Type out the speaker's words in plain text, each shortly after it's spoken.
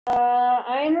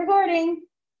I am recording.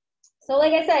 So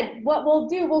like I said, what we'll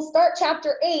do, we'll start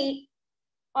chapter 8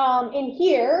 in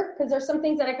here, because there's some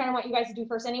things that I kind of want you guys to do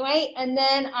first anyway, and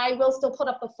then I will still put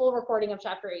up the full recording of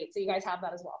chapter 8, so you guys have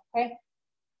that as well, okay?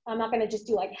 I'm not going to just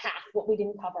do like half what we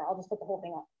didn't cover. I'll just put the whole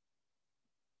thing up.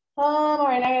 All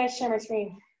right, I gotta share my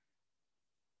screen.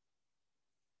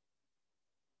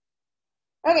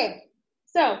 Okay,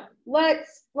 so let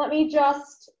me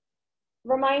just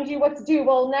remind you what to do.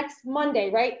 Well, next Monday,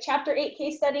 right? Chapter 8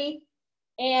 case study,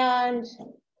 and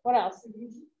what else?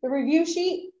 The review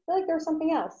sheet. I feel like there was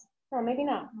something else. No, maybe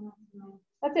not.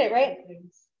 That's it, right?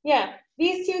 Yeah,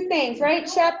 these two things, right?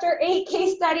 Chapter 8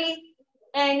 case study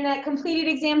and that completed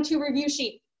exam 2 review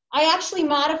sheet. I actually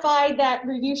modified that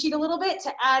review sheet a little bit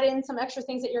to add in some extra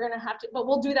things that you're gonna have to, but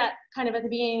we'll do that kind of at the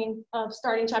beginning of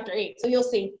starting chapter 8, so you'll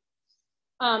see.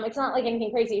 It's not like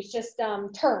anything crazy, it's just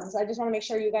terms. I just wanna make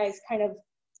sure you guys kind of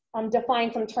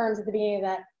define some terms at the beginning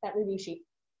of that review sheet.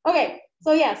 Okay,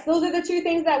 so yes, those are the two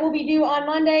things that will be due on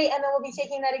Monday, and then we'll be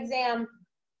taking that exam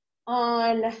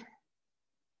on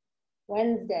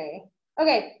Wednesday.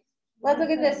 Okay, let's look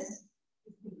at this.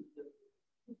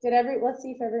 Let's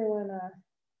see if everyone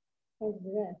handed it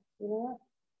in. You know what?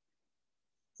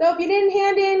 So if you didn't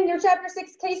hand in your chapter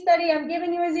 6 case study, I'm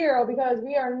giving you a 0 because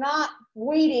we are not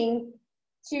waiting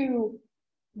to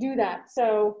do that.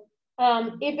 So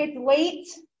if it's late,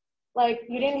 like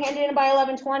you didn't hand it in by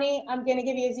 11:20, I'm gonna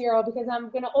give you a 0 because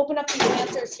I'm gonna open up these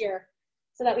answers here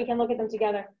so that we can look at them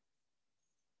together.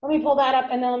 Let me pull that up,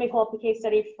 and then let me pull up the case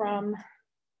study from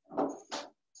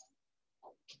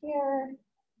here.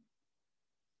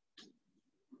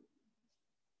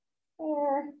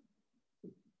 Here.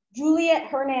 Juliet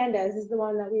Hernandez is the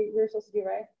one that we were supposed to do,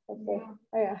 right? Okay.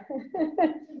 Oh yeah.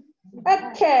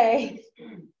 Okay.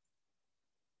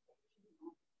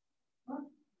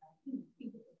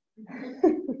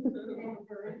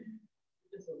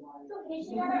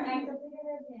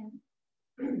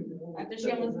 After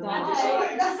she almost done.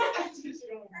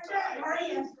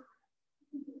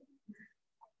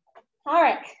 All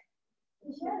right.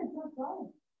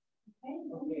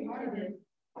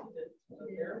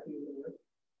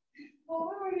 Well,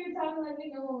 what were you talking about? I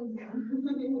think everyone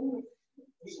was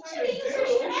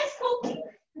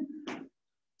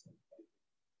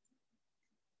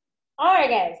All right,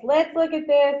 guys, let's look at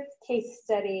this case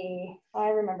study. I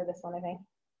remember this one, I think.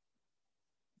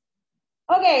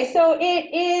 Okay, so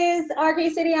it is our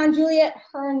case study on Juliet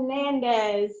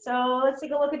Hernandez. So let's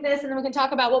take a look at this, and then we can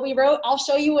talk about what we wrote. I'll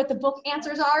show you what the book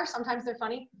answers are. Sometimes they're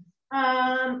funny.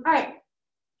 All right,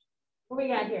 what we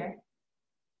got here?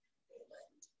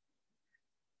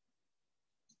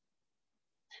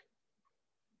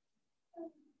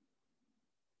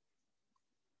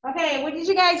 Okay, what did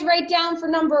you guys write down for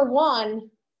number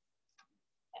 1?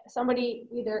 Somebody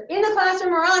either in the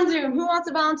classroom or on Zoom. Who wants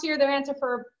to volunteer their answer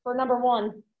for number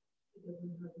 1?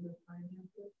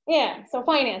 Yeah, so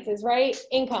finances, right?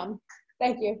 Income.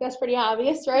 Thank you. That's pretty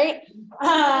obvious, right?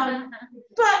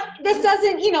 But this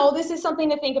doesn't, you know, this is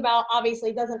something to think about. Obviously,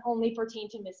 it doesn't only pertain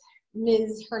to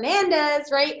Ms.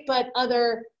 Hernandez, right? But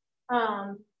other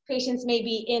patients may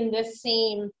be in the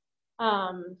same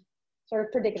sort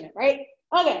of predicament, right?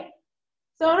 Okay,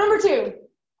 so number 2.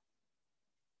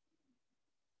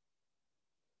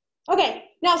 Okay,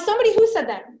 now somebody who said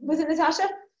that, was it Natasha?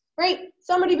 Right?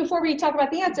 Somebody, before we talk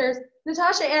about the answers,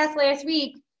 Natasha asked last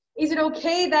week, is it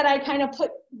okay that I kind of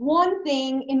put one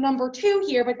thing in number 2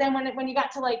 here, but then when you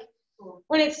got to like,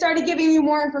 when it started giving you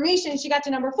more information, she got to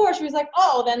number 4, she was like,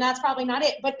 oh, then that's probably not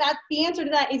it. But the answer to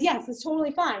that is yes, it's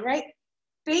totally fine, right?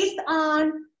 Based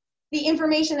on the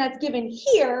information that's given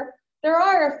here, there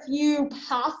are a few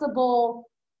possible,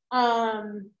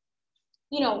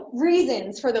 you know,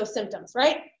 reasons for those symptoms,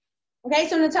 right? Okay,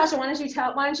 so Natasha, why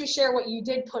don't you share what you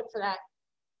did put for that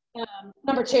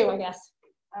number 2, I guess.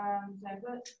 So I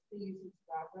put the use of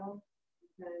tobacco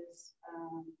because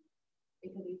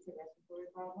it can lead to respiratory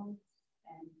problems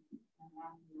and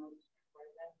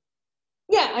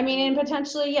yeah, I mean, and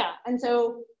potentially, yeah, and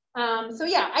so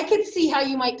yeah, I could see how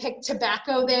you might pick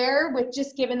tobacco there with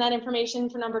just given that information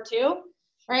for number 2,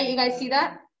 right? You guys see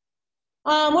that?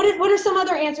 What are some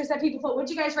other answers that people put? What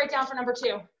did you guys write down for number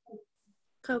 2?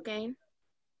 Cocaine.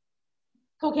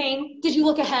 Cocaine. Did you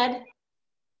look ahead?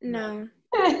 No.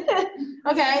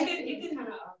 Okay. You can have,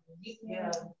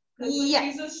 yeah. Yeah.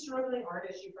 She's a struggling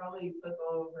artist. She probably put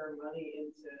all of her money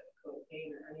into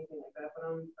cocaine or anything like that. But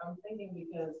I'm thinking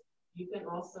because you can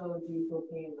also do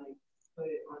cocaine, like put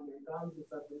it on your gums and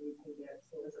stuff, and you can get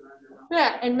sores around your mouth.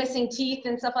 Yeah, and missing teeth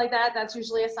and stuff like that. That's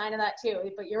usually a sign of that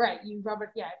too. But you're right. You rub it.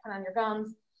 Yeah, put it on your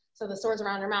gums. So the sores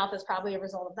around your mouth is probably a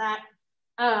result of that.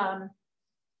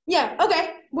 Yeah.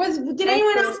 Okay. Did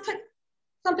anyone else put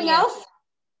something else?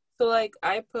 So like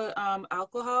I put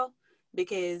alcohol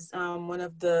because one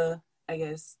of the, I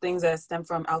guess, things that stem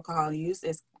from alcohol use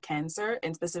is cancer,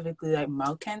 and specifically like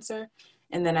mouth cancer.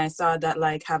 And then I saw that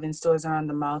like having sores around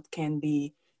the mouth can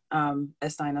be a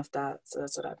sign of that. So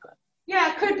that's what I put.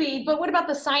 Yeah, it could be, but what about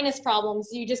the sinus problems?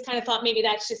 You just kind of thought maybe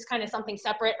that's just kind of something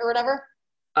separate or whatever?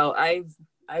 Oh, I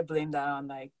blame that on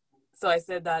like, so I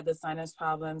said that the sinus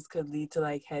problems could lead to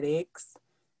like headaches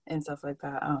and stuff like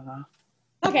that. I don't know.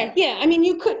 Okay, yeah, I mean,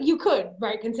 you could,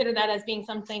 right, consider that as being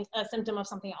something, a symptom of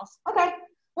something else. Okay,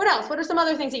 what else? What are some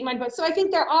other things that you might put? So I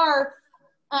think there are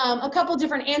a couple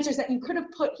different answers that you could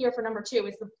have put here for number 2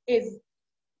 is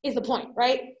the point,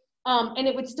 right? And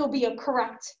it would still be a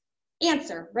correct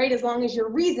answer, right? As long as your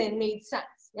reason made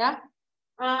sense, yeah?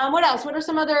 What else? What are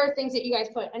some other things that you guys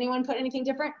put? Anyone put anything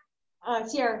different?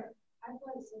 Sierra. I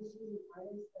thought since she's an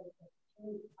artist,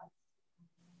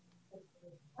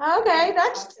 Okay,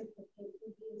 that's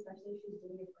especially if she's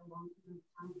doing it for a long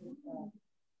time with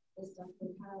the stuff they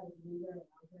kind of like linger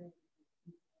around her.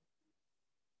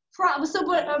 so.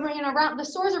 But around the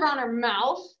sores around her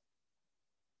mouth,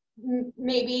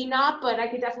 maybe not, but I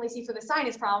could definitely see for the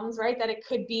sinus problems, right? That it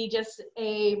could be just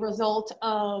a result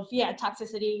of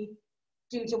toxicity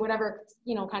due to whatever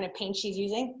kind of paint she's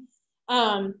using.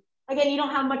 Again, you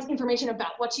don't have much information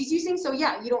about what she's using, so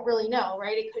yeah, you don't really know,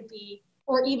 right? It could be,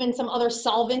 or even some other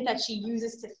solvent that she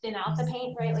uses to thin out the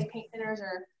paint, right? Like paint thinners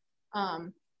or, I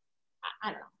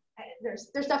don't know. There's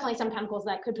definitely some chemicals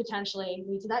that could potentially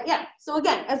lead to that. Yeah, so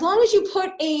again, as long as you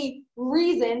put a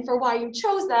reason for why you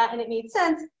chose that and it made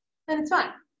sense, then it's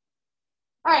fine.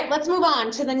 All right, let's move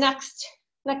on to the next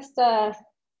set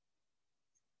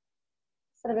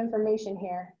of information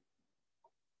here.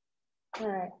 All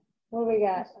right, what do we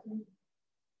got?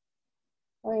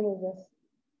 Let me move this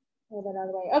a little bit out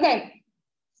of the way. Okay,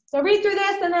 so read through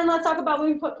this and then let's talk about what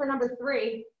we put for number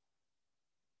 3.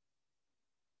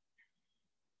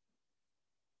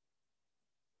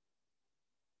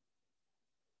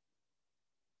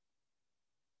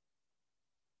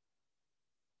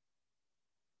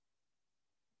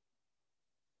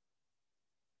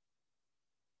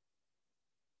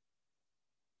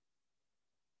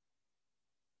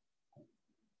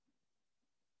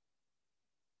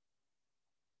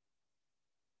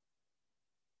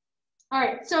 All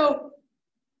right, so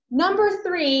number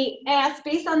 3 asks,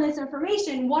 based on this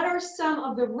information, what are some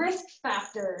of the risk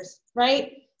factors,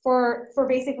 right, for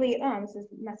basically, this is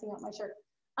messing up my shirt,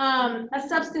 a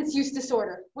substance use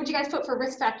disorder? What'd you guys put for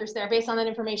risk factors there based on that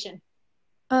information?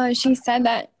 She said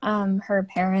that her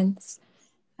parents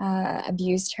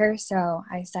abused her, so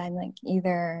I said like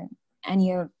either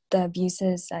any of the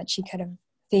abuses that she could have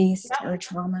faced or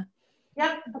trauma.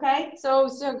 Yep, okay, so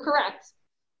correct.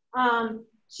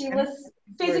 She lists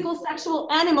physical, sexual,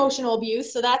 and emotional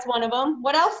abuse, so that's one of them.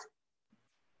 What else?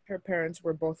 Her parents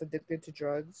were both addicted to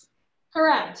drugs.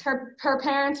 Correct. Her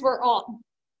parents were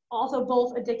also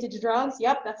both addicted to drugs.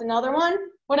 Yep, that's another one.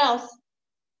 What else?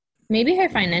 Maybe her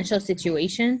financial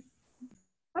situation.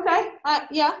 Okay,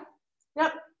 yeah.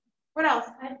 Yep. What else?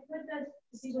 I put that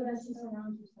to see what she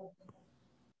surrounds herself with.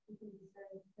 Because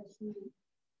she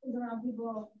is around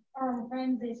people, or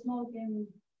friends, they smoke and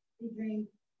they drink.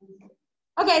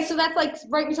 Okay, so that's like,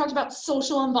 right, we talked about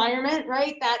social environment,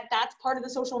 right? That's part of the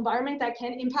social environment that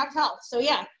can impact health. So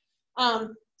yeah,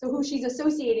 so who she's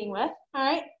associating with, all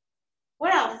right?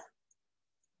 What else?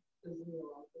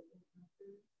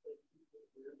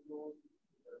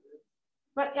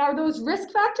 But are those risk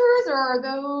factors or are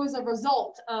those a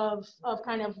result of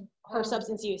kind of her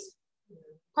substance use?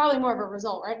 Probably more of a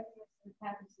result, right?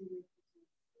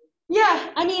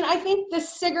 Yeah, I mean, I think the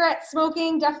cigarette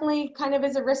smoking definitely kind of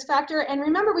is a risk factor. And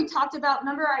remember we talked about,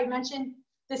 remember I mentioned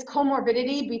this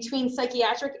comorbidity between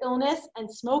psychiatric illness and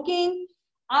smoking.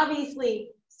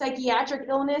 Obviously, psychiatric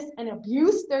illness and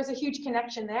abuse, there's a huge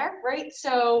connection there, right?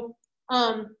 So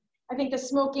I think the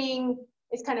smoking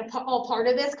is kind of all part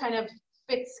of this, kind of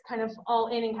fits kind of all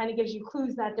in and kind of gives you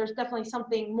clues that there's definitely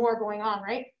something more going on,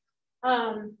 right?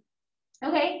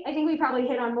 Okay, I think we probably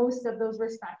hit on most of those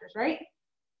risk factors, right?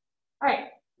 All right,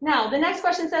 now the next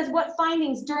question says, what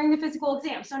findings during the physical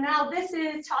exam? So now this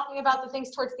is talking about the things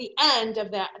towards the end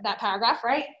of that paragraph,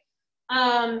 right?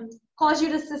 Cause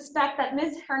you to suspect that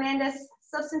Ms. Hernandez's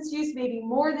substance use may be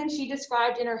more than she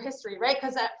described in her history, right?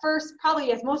 Because at first,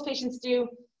 probably as most patients do,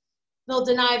 they'll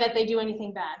deny that they do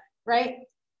anything bad, right?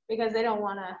 Because they don't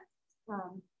want to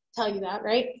tell you that,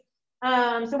 right?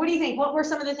 So what do you think? What were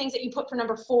some of the things that you put for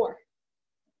number 4?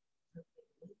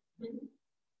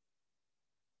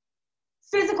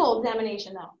 Physical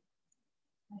examination, though.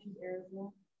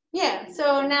 Yeah,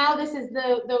 so now this is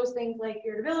those things like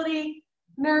irritability,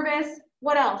 nervous,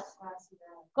 what else?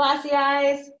 Glassy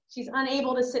eyes, she's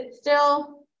unable to sit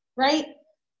still, right?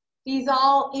 These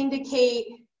all indicate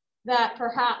that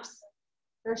perhaps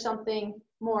there's something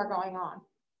more going on,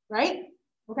 right?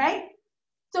 Okay?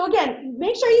 So again,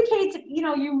 make sure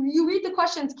you read the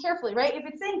questions carefully, right? If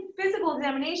it's in physical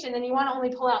examination, then you want to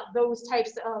only pull out those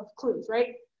types of clues,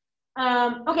 right?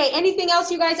 Okay, anything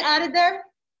else you guys added there?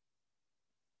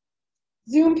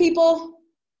 Zoom people?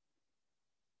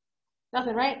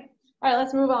 Nothing, right? All right,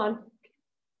 let's move on.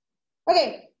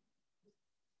 Okay.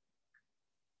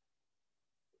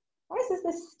 Why is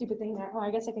this stupid thing there? Oh,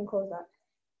 I guess I can close that.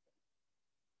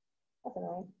 That's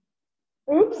annoying.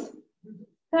 Oops.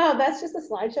 Oh, that's just a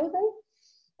slideshow thing?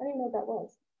 I didn't even know what that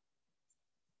was.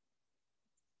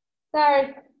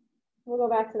 Sorry. We'll go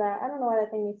back to that. I don't know why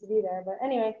that thing needs to be there, but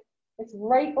anyway, it's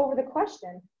right over the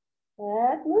question.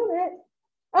 Let's move it.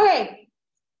 Okay.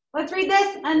 Let's read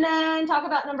this and then talk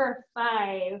about number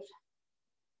 5.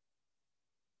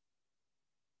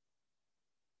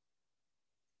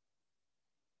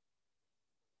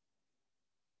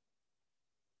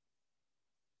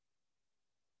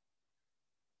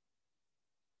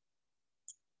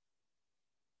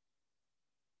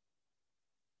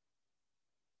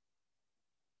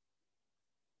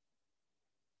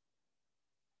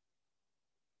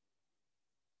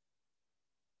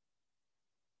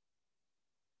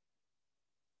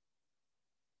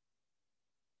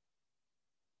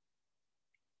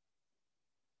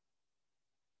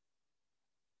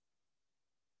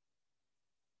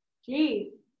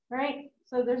 Gee, right?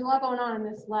 So there's a lot going on in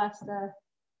this last, is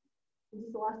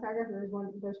this the last paragraph?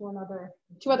 There's one other,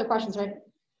 2 other questions, right?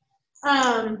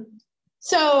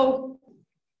 So,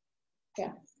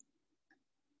 yeah.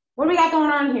 What do we got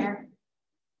going on here?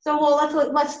 So, well,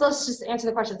 let's just answer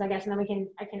the questions, I guess, and then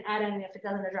I can add in if it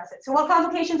doesn't address it. So what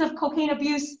complications of cocaine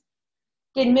abuse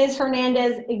did Ms.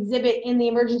 Hernandez exhibit in the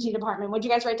emergency department? What'd you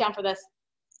guys write down for this?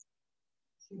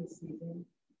 She was sleeping.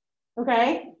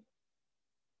 Okay.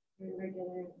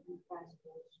 Irregular and fast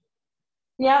pulse.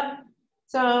 Yep.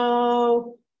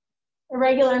 So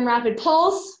irregular and rapid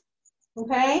pulse.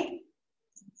 Okay.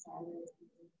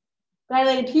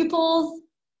 Dilated pupils,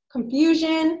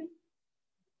 confusion.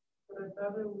 But I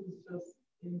thought it was just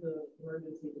in the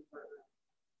emergency department.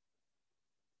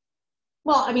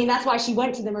 Well, I mean, that's why she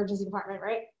went to the emergency department,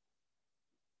 right?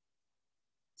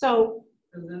 So.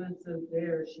 Because then it says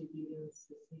there she begins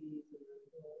to see.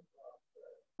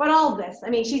 But all of this,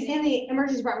 I mean, she's in the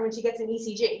emergency department when she gets an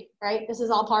ECG, right? This is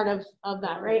all part of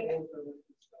that, right?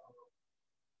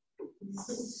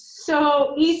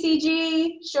 So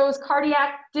ECG shows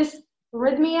cardiac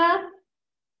dysrhythmia.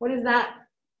 What is that?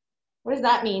 What does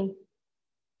that mean?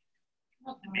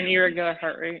 An irregular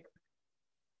heart rate.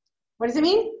 What does it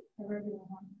mean?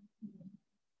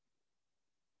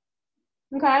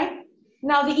 Okay.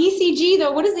 Now the ECG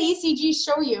though, what does the ECG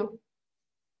show you?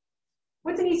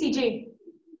 What's an ECG?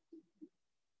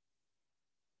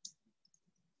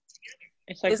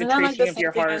 It's like Isn't the that like tracing the of same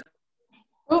your thing heart. as-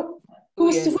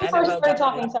 Who yes, first Annabelle started got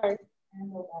talking? this. Sorry.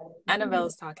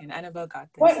 Annabelle's talking. Annabelle got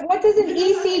this. What does an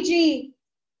ECG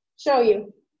show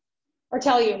you or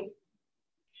tell you?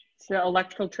 It's the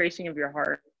electrical tracing of your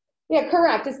heart. Yeah,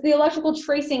 correct. It's the electrical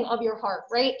tracing of your heart,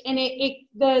 right? And the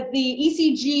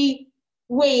ECG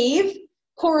wave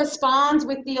corresponds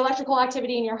with the electrical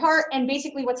activity in your heart and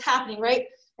basically what's happening, right?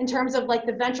 In terms of like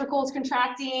the ventricles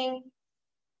contracting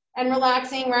and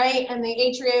relaxing, right? And the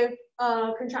atria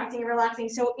contracting and relaxing.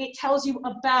 So it tells you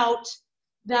about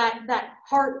that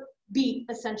heartbeat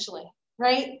essentially,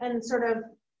 right? And sort of,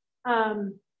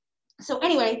 so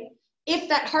anyway, if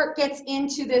that heart gets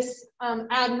into this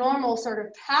abnormal sort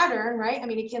of pattern, right? I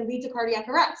mean, it can lead to cardiac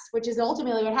arrest, which is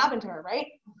ultimately what happened to her, right?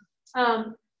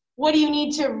 What do you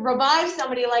need to revive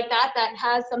somebody like that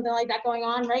has something like that going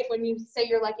on, right? When you say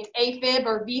you're like an AFib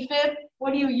or VFib,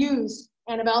 what do you use,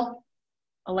 Annabelle?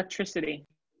 Electricity.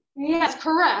 Yes,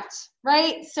 correct,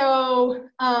 right? So,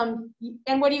 and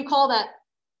what do you call that?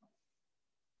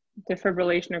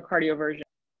 Defibrillation or cardioversion.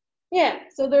 Yeah,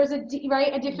 so there's a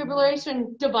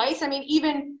defibrillation device. I mean,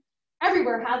 even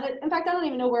everywhere has it. In fact, I don't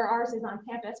even know where ours is on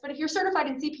campus, but if you're certified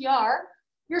in CPR,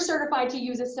 you're certified to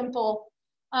use a simple,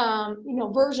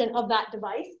 version of that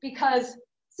device because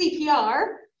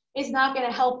CPR is not going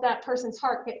to help that person's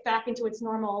heart get back into its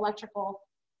normal electrical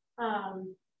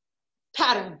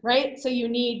pattern, right? So you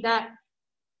need that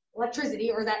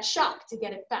electricity or that shock to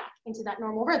get it back into that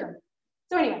normal rhythm.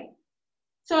 So anyway,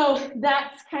 so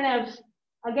that's kind of,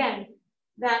 again,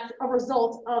 that's a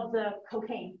result of the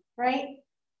cocaine, right?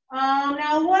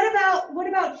 Now, what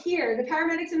about here? The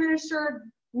paramedics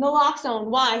administered Naloxone,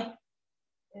 why?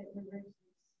 It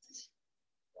reverses,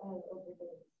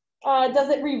 overdose. Does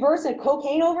it reverse a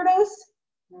cocaine overdose?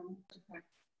 No.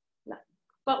 No.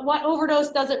 But what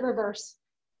overdose does it reverse?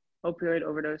 Opioid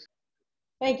overdose.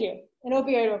 Thank you. An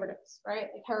opioid overdose, right?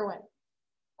 Like heroin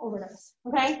overdose.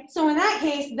 Okay. So in that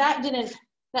case, that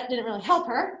didn't really help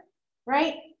her,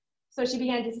 right? So she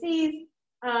began to seize.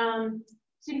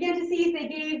 They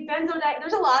gave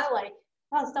there's a lot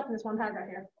of stuff in this one paragraph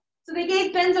here. So they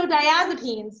gave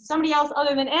benzodiazepines, somebody else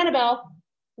other than Annabelle.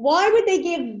 Why would they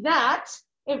give that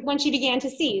when she began to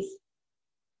seize?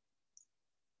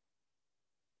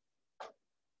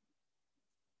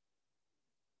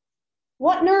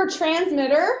 What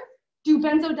neurotransmitter do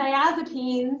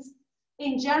benzodiazepines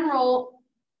in general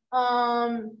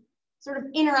sort of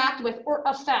interact with or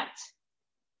affect?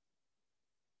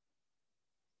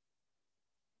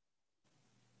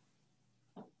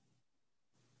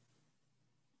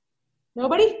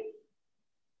 Nobody?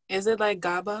 Is it like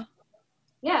GABA?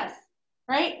 Yes,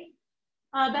 right?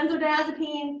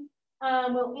 Benzodiazepine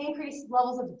will increase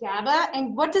levels of GABA.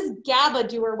 And what does GABA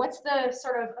do, or what's the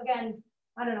sort of, again,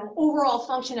 I don't know, overall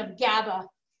function of GABA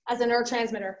as a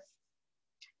neurotransmitter?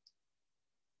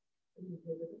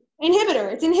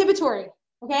 Inhibitor. It's inhibitory,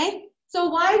 okay? So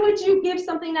why would you give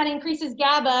something that increases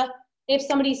GABA if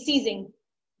somebody's seizing?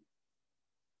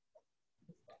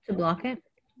 To block it?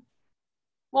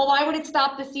 Well, why would it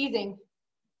stop the seizing?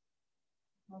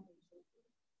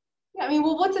 Yeah, I mean,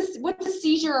 well, what's a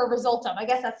seizure a result of? I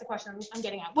guess that's the question I'm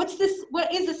getting at. What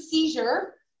is a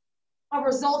seizure a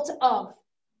result of?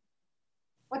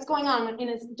 What's going on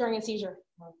during a seizure?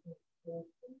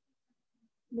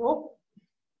 Nope.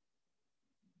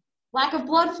 Lack of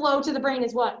blood flow to the brain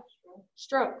is what?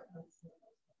 Stroke.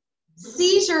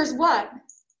 Seizures what?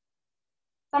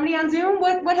 Somebody on Zoom?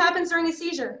 What happens during a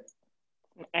seizure?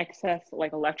 Excess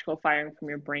like electrical firing from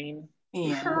your brain.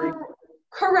 Yeah.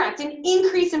 Correct. An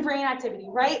increase in brain activity,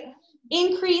 right?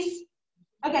 Increased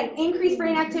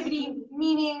brain activity,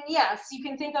 meaning, yes, you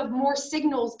can think of more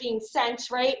signals being sent,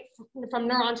 right, from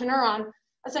neuron to neuron,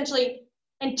 essentially,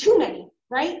 and too many,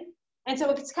 right? And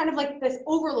so it's kind of like this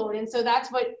overload, and so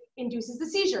that's what induces the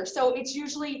seizure. So it's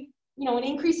usually, an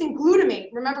increase in glutamate.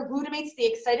 Remember, glutamate's the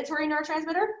excitatory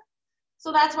neurotransmitter?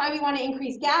 So that's why we want to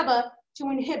increase GABA to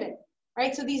inhibit,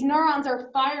 right? So these neurons are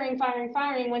firing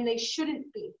when they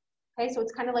shouldn't be, okay? So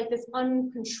it's kind of like this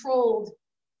uncontrolled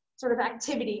sort of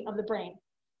activity of the brain.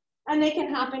 And they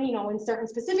can happen, in certain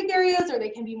specific areas, or they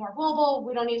can be more global.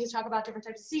 We don't need to talk about different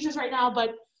types of seizures right now,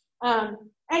 but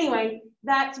anyway,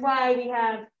 that's why we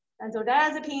have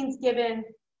benzodiazepines given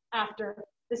after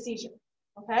the seizure,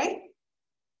 okay?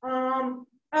 All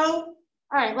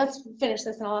right, let's finish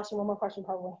this and I'll ask you one more question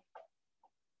probably.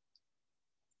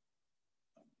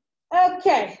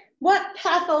 Okay, what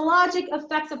pathologic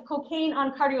effects of cocaine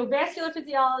on cardiovascular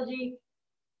physiology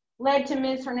led to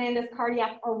Ms. Hernandez's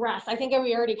cardiac arrest? I think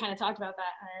we already kind of talked about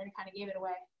that. I already kind of gave it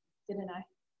away, didn't I?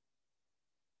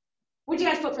 What'd you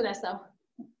guys put for this though?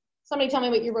 Somebody tell me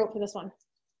what you wrote for this one.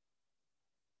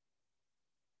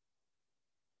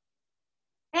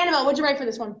 Annabelle, what'd you write for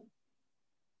this one?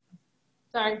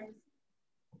 Sorry.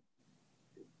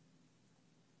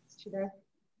 Is she there?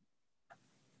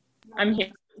 I'm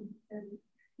here.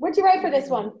 What'd you write for this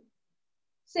one?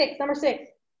 Number 6.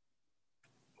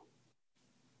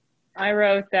 I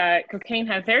wrote that cocaine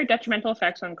has very detrimental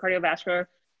effects on cardiovascular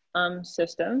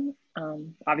system.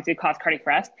 Obviously, it causes cardiac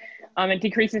arrest. It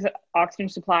decreases oxygen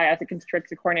supply as it constricts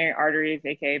the coronary arteries,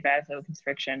 aka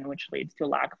vasoconstriction, which leads to a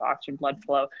lack of oxygen blood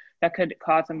flow that could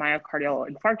cause a myocardial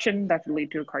infarction that could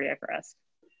lead to a cardiac arrest.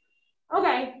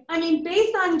 Okay, I mean,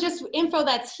 based on just info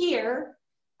that's here,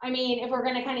 I mean, if we're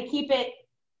going to kind of keep it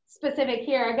specific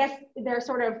here, I guess they're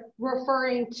sort of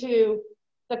referring to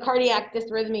the cardiac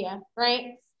dysrhythmia,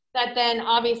 right? That then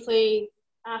obviously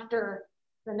after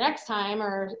the next time,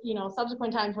 or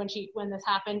subsequent times when this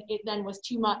happened, it then was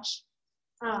too much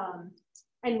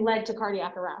and led to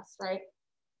cardiac arrest, right?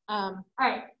 All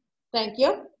right, thank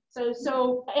you.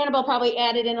 So Annabelle probably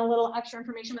added in a little extra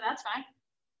information, but that's fine.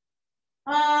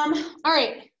 All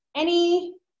right,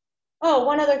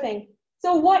 one other thing.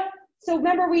 So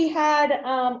remember we had,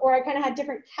 or I kind of had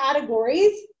different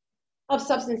categories of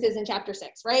substances in chapter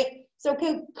 6, right? So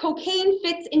cocaine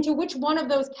fits into which one of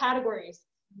those categories?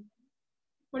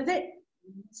 What is it?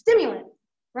 Stimulant,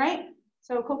 right?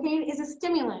 So cocaine is a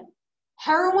stimulant.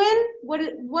 Heroin, what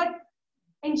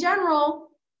in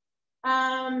general,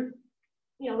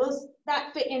 those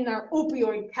that fit in their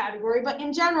opioid category, but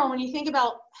in general, when you think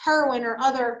about heroin or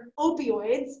other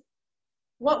opioids,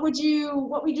 what would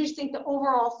you think the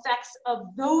overall effects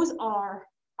of those are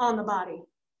on the body?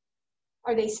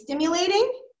 Are they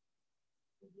stimulating?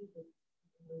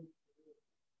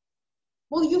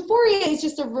 Well, euphoria is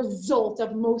just a result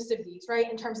of most of these, right,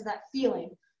 in terms of that feeling.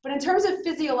 But in terms of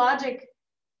physiologic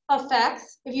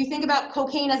effects, if you think about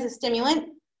cocaine as a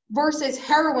stimulant versus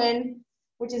heroin,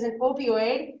 which is an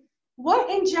opioid, what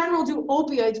in general do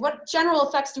opioids, what general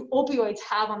effects do opioids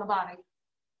have on the body?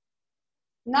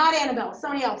 Not Annabelle,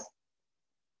 somebody else.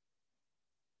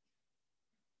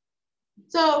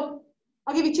 So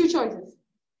I'll give you two choices.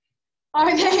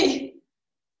 Are they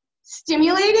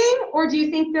stimulating, or do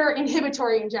you think they're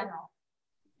inhibitory in general?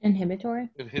 Inhibitory?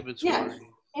 Inhibitory. Yes,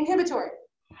 inhibitory.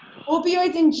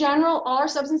 Opioids in general are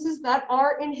substances that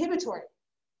are inhibitory,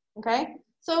 okay?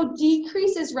 So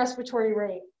decreases respiratory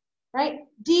rate, right?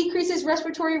 Decreases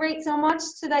respiratory rate so much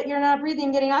so that you're not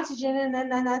breathing, getting oxygen, and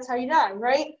then that's how you die,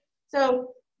 right?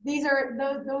 So these are,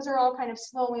 those are all kind of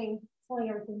slowing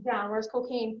everything down, whereas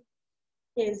cocaine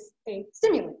is a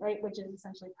stimulant, right? Which is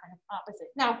essentially kind of opposite.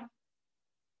 Now,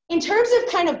 in terms of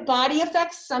kind of body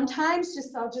effects, sometimes,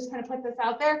 I'll just kind of put this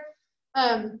out there.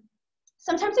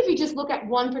 Sometimes if you just look at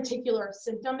one particular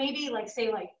symptom, maybe like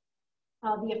say like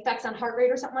the effects on heart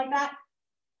rate or something like that.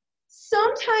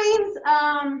 Sometimes,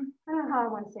 I don't know how I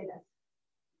want to say this.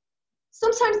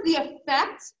 Sometimes the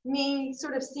effect may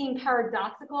sort of seem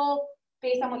paradoxical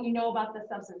based on what you know about the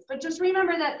substance. But just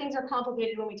remember that things are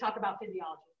complicated when we talk about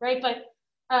physiology, right? But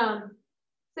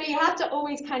so you have to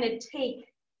always kind of take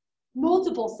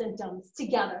multiple symptoms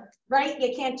together, right?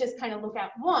 You can't just kind of look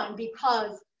at one,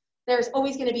 because there's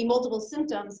always going to be multiple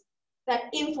symptoms that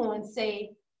influence,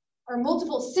 say, or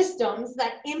multiple systems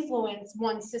that influence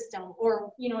one system,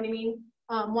 or you know what I mean?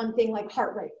 One thing like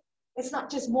heart rate. It's not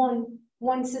just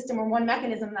one system or one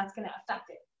mechanism that's going to affect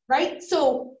it, right?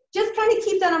 So just kind of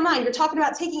keep that in mind. You're talking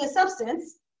about taking a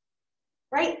substance,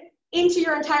 right, into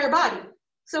your entire body.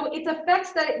 So its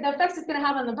effects the effects it's going to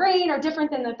have on the brain are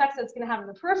different than the effects it's going to have on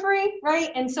the periphery, right?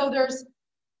 And so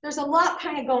there's a lot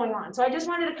kind of going on. So I just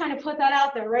wanted to kind of put that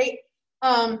out there, right?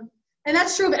 And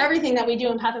that's true of everything that we do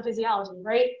in pathophysiology,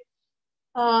 right?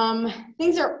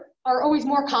 Things are always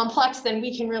more complex than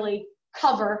we can really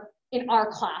cover in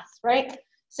our class, right?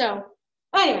 So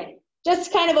anyway,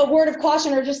 just kind of a word of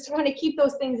caution, or just trying to keep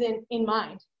those things in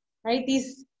mind, right?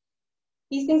 These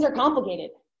things are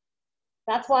complicated.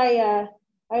 That's why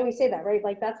I always say that, right?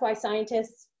 Like that's why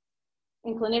scientists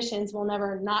and clinicians will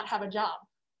never not have a job,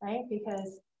 right?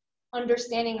 Because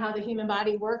understanding how the human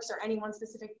body works or any one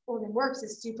specific organ works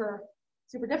is super,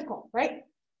 super difficult, right?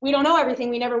 We don't know everything,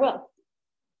 we never will.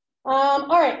 All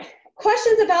right,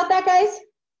 questions about that, guys?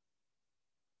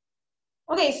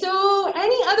 Okay, so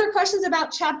any other questions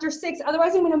about chapter 6?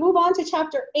 Otherwise, I'm going to move on to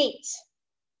chapter 8.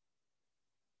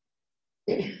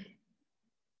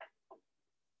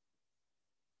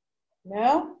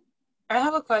 No? I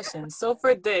have a question. So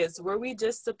for this, were we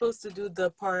just supposed to do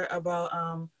the part about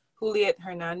Juliet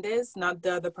Hernandez, not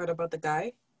the other part about the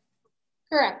guy?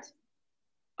 Correct.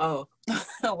 Oh,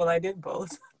 well, I did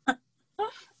both.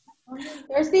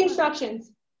 There's the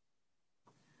instructions.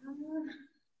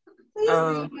 Please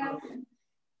read.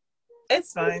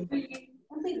 It's fine.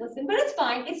 Please listen, but it's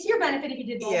fine. It's to your benefit if you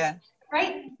did both. Yeah.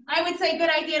 Right? I would say good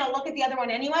idea to look at the other one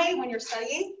anyway when you're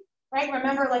studying, right?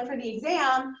 Remember, like for the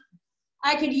exam,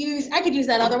 I could use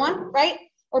that other one, right?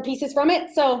 Or pieces from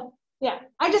it. So yeah,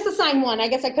 I just assigned one. I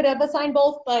guess I could have assigned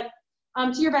both, but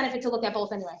to your benefit to look at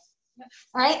both anyway.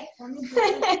 All right?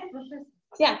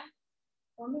 Yeah.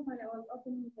 When I was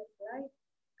opening the slide,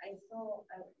 I saw.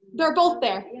 They're both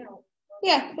there.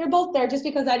 Yeah, they're both there. Just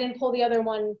because I didn't pull the other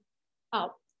one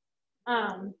out,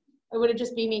 it would have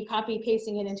just been me copy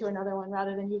pasting it into another one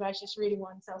rather than you guys just reading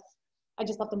one. So I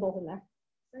just left them both in there.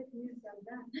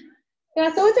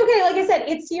 Yeah, so it's okay. Like I said,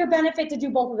 it's to your benefit to do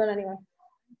both of them anyway.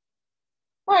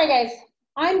 All right, guys.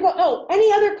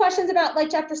 Any other questions about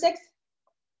like chapter 6?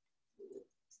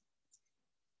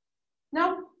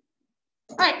 No?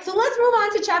 All right, so let's move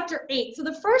on to chapter 8. So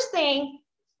the first thing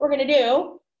we're going to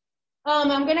do,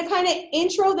 I'm going to kind of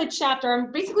intro the chapter.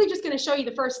 I'm basically just going to show you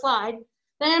the first slide.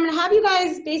 Then I'm going to have you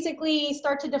guys basically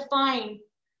start to define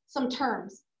some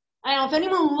terms. I don't know if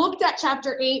anyone looked at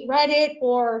chapter 8, read it,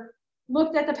 or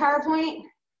looked at the PowerPoint.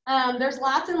 There's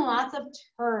lots and lots of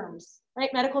terms, right?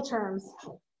 Medical terms.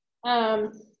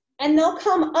 And they'll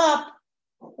come up,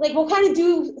 like we'll kind of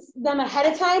do them ahead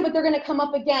of time, but they're going to come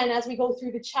up again as we go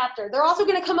through the chapter. They're also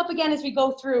going to come up again as we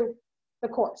go through the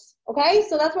course, okay?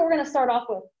 So that's what we're going to start off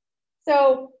with.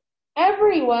 So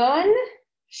everyone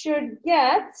should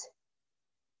get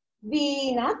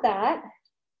not that.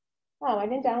 Oh, I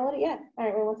didn't download it yet. All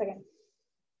right, wait 1 second.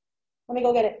 Let me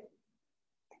go get it.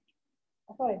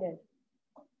 I thought I did.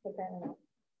 But apparently not.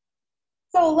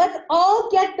 So let's all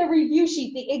get the review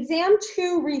sheet, the exam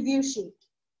 2 review sheet,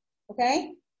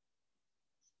 okay?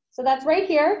 So that's right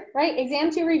here, right?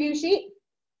 Exam 2 review sheet.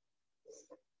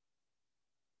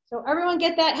 So everyone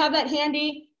get that, have that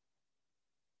handy.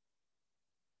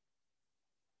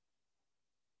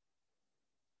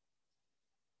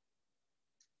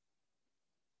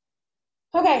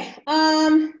 Okay,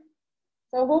 so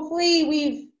hopefully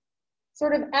we've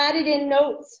sort of added in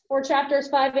notes for chapters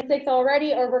 5 and 6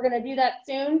 already, or we're gonna do that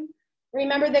soon.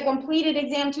 Remember, the completed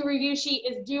exam 2 review sheet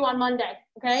is due on Monday,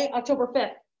 okay, October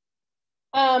 5th.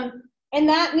 And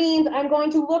that means I'm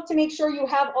going to look to make sure you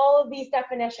have all of these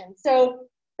definitions. So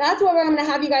that's what I'm gonna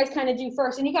have you guys kind of do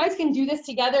first. And you guys can do this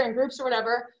together in groups or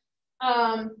whatever.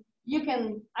 You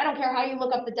can, I don't care how you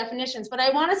look up the definitions, but I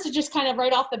want us to just kind of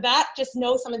right off the bat, just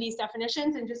know some of these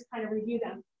definitions and just kind of review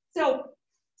them. So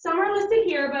some are listed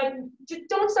here, but just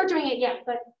don't start doing it yet.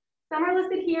 But some are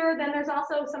listed here. Then there's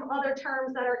also some other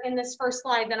terms that are in this first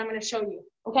slide that I'm going to show you.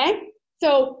 Okay.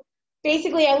 So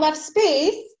basically I left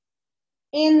space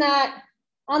in that,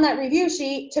 on that review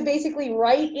sheet to basically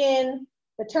write in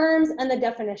the terms and the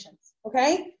definitions.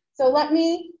 Okay. So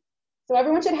so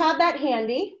everyone should have that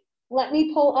handy. Let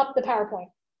me pull up the PowerPoint.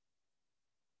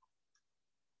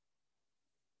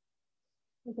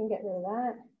 We can get rid of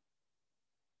that.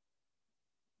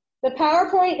 The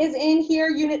PowerPoint is in here,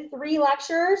 Unit 3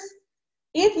 lectures.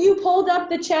 If you pulled up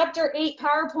the Chapter 8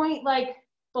 PowerPoint like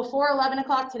before 11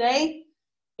 o'clock today,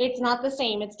 it's not the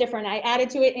same, it's different. I added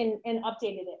to it and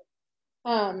updated it.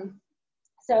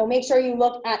 So make sure you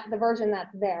look at the version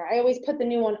that's there. I always put the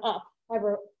new one up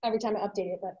every time I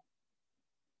update it, but.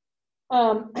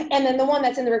 And then the one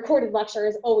that's in the recorded lecture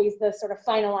is always the sort of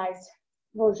finalized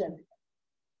version.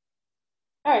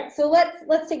 All right, so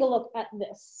let's take a look at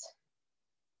this.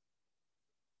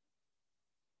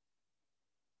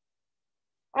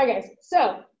 All right, guys,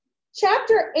 so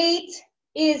chapter 8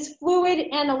 is fluid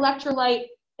and electrolyte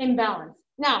imbalance.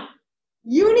 Now,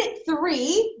 unit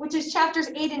 3, which is chapters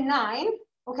 8 and 9,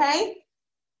 okay,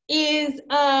 is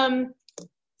fluid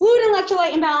and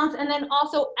electrolyte imbalance, and then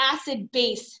also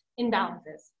acid-base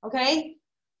imbalances, okay?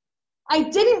 I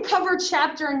didn't cover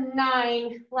chapter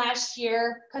 9 last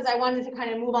year because I wanted to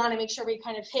kind of move on and make sure we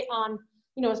kind of hit on,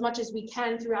 you know, as much as we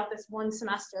can throughout this one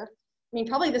semester. I mean,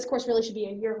 probably this course really should be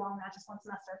a year long, not just one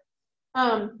semester.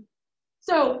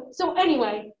 So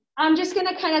anyway, I'm just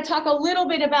gonna kind of talk a little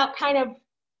bit about kind of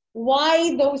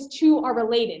why those two are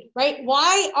related, right?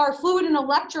 Why are fluid and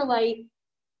electrolyte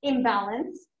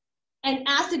imbalance and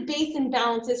acid-base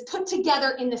imbalances put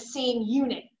together in the same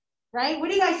unit, right? What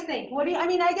do you guys think? I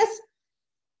mean, I guess,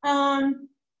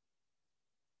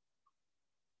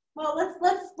 well,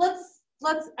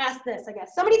 let's ask this, I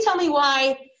guess. Somebody tell me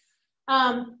why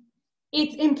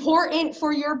it's important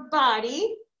for your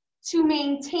body to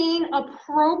maintain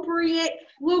appropriate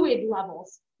fluid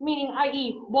levels, meaning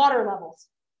i.e. water levels,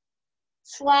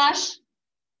 /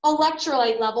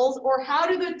 electrolyte levels, or how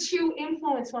do the two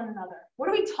influence one another? What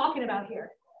are we talking about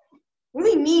here? What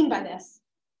do we mean by this?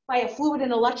 By a fluid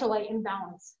and electrolyte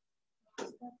imbalance?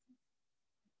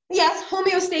 Yes,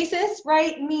 homeostasis,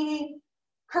 right? Meaning,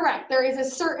 correct, there is a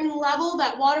certain level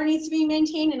that water needs to be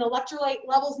maintained and electrolyte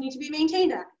levels need to be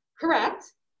maintained at.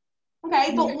 Correct.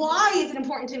 Okay, but why is it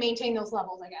important to maintain those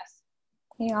levels, I guess?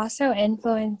 They also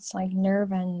influence like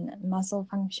nerve and muscle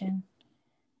function.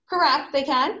 Correct, they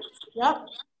can. Yep.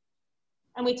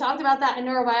 And we talked about that in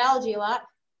neurobiology a lot.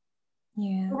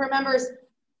 Yeah. Who remembers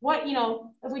what, you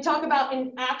know, if we talk about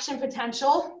an action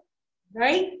potential,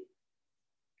 right?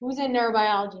 Who's in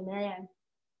neurobiology? Marianne.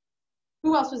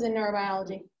 Who else was in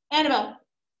neurobiology? Annabelle.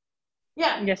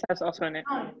 Yeah. Yes, that's also in it.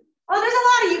 Oh, there's a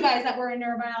lot of you guys that were in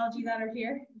neurobiology that are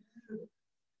here.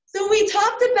 So we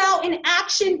talked about an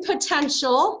action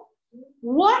potential.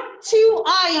 What two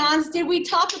ions did we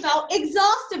talk about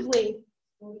exhaustively?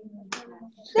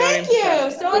 Thank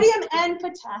you. Sodium and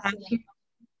potassium.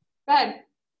 Go ahead.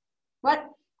 What?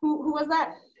 Who was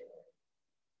that?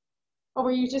 Oh,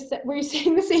 were you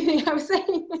saying the same thing I was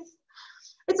saying?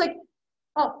 It's like,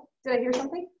 oh, did I hear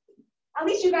something? At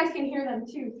least you guys can hear them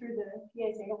too through the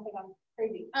PA, so I don't think I'm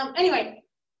crazy. Anyway,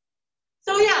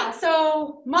 so yeah,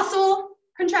 so muscle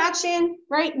contraction,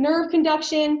 right? Nerve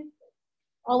conduction,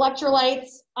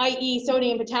 electrolytes, i.e.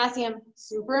 sodium, potassium,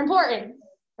 super important,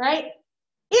 right?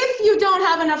 If you don't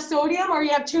have enough sodium or you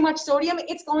have too much sodium,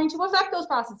 it's going to affect those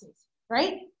processes,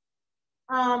 right?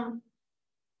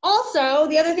 Also,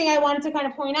 the other thing I wanted to kind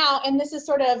of point out, and this is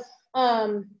sort of, let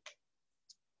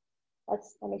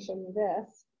me show you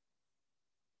this.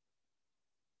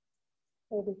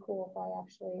 It would be cool if I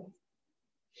actually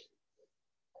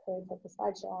could put the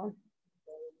slideshow on.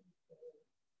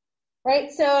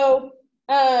 Right, so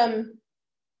Oh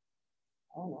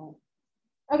no.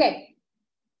 Okay.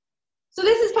 So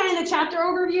this is kind of the chapter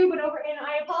overview, but and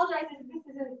I apologize if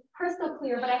this isn't crystal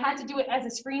clear, but I had to do it as a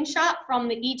screenshot from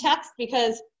the e-text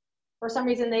because for some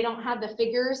reason they don't have the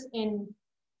figures in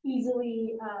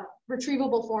easily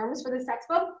retrievable forms for this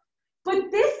textbook.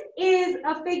 But this is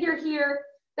a figure here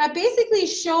that basically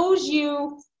shows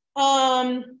you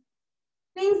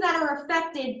things that are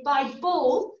affected by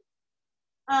both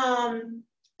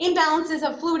imbalances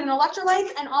of fluid and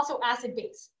electrolytes and also acid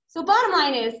base. So bottom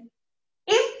line is,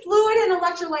 if fluid and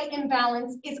electrolyte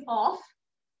imbalance is off,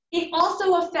 it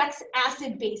also affects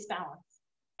acid base balance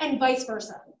and vice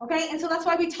versa, okay? And so that's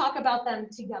why we talk about them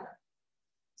together.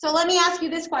 So let me ask you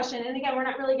this question, and again, we're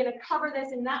not really gonna cover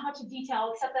this in that much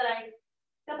detail, except that I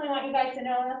definitely want you guys to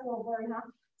know, that's a little boring, huh?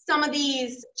 Some of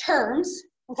these terms,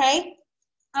 okay?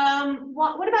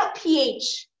 What about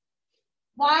pH?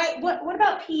 What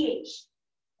about pH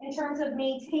in terms of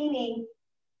maintaining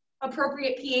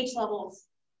appropriate pH levels,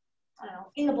 I don't know,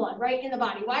 in the blood, right, in the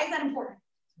body? Why is that important?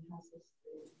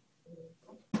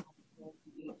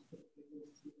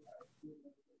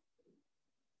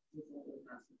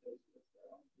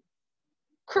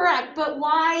 Correct, but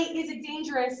why is it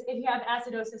dangerous if you have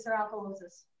acidosis or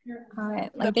alkalosis?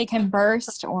 Like they can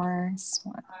burst or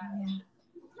yeah.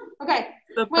 Okay,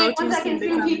 The wait 1 proteins second, can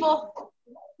Zoom become- people.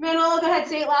 Manuel, go ahead,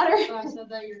 say it louder. So I said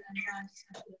that your enzymes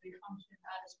specifically function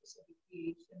at a specific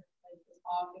pH, and if it's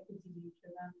off, it could be for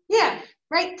them. Yeah,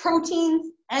 right,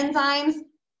 proteins, enzymes,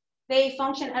 they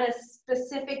function at a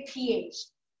specific pH.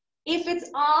 If it's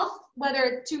off, whether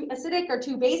it's too acidic or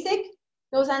too basic,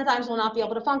 those enzymes will not be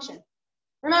able to function.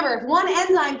 Remember, if one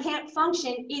enzyme can't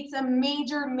function, it's a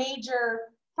major, major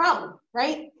problem,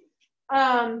 right?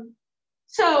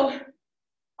 So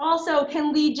also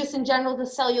can lead just in general to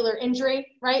cellular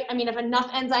injury, right? I mean, if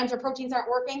enough enzymes or proteins aren't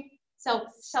working,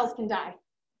 cells can die,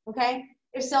 okay?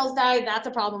 If cells die, that's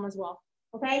a problem as well,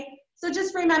 okay? So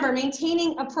just remember,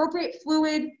 maintaining appropriate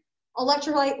fluid,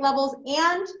 electrolyte levels,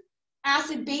 and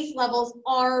acid base levels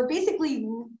are basically,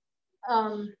 you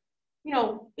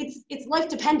know, it's life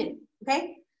dependent,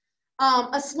 okay?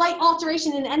 A slight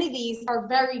alteration in any of these are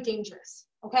very dangerous,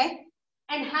 okay?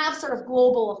 And have sort of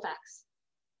global effects.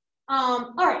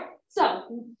 All right,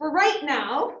 so for right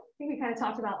now, I think we kind of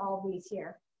talked about all of these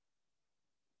here.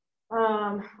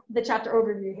 The chapter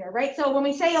overview here, right? So when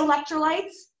we say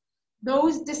electrolytes,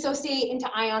 those dissociate into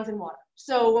ions in water.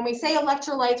 So when we say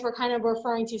electrolytes, we're kind of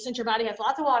referring to, since your body has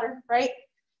lots of water, right?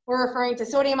 We're referring to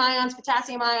sodium ions,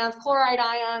 potassium ions, chloride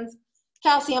ions,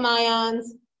 calcium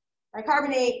ions,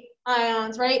 bicarbonate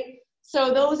ions, right?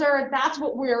 So that's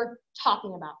what we're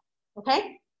talking about,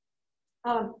 okay?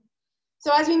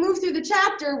 So as we move through the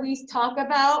chapter, we talk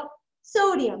about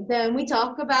sodium, then we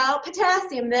talk about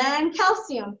potassium, then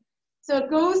calcium. So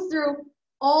it goes through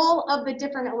all of the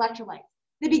different electrolytes.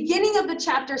 The beginning of the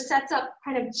chapter sets up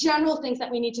kind of general things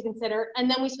that we need to consider, and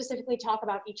then we specifically talk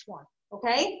about each one,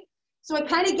 okay? So it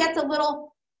kind of gets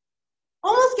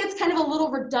almost gets kind of a little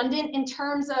redundant in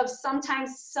terms of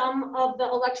sometimes some of the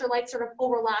electrolytes sort of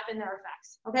overlap in their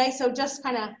effects, okay? So just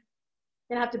kind of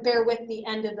gonna have to bear with the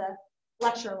end of the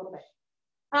lecture a little bit.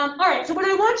 All right, so what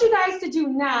I want you guys to do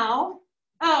now,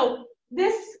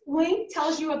 this link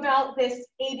tells you about this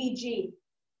ABG,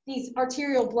 these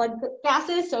arterial blood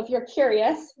gases. So if you're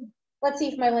curious, let's see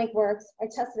if my link works. I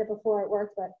tested it before it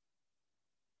worked, but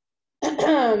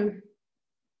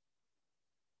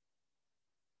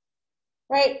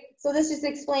right, so this just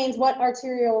explains what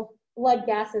arterial blood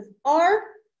gases are,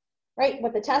 right,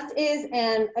 what the test is,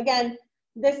 and again,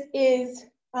 this is,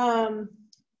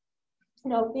 you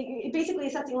know, basically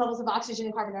assessing levels of oxygen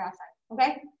and carbon dioxide,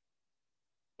 okay?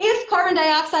 If carbon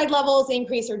dioxide levels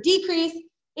increase or decrease,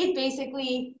 it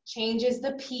basically changes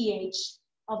the pH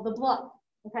of the blood,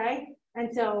 okay?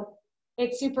 And so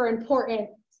it's super important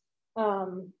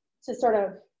to sort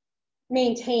of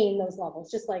maintain those levels,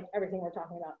 just like everything we're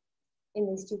talking about in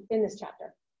this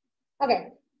chapter. Okay,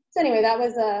 so anyway, that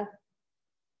was,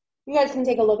 you guys can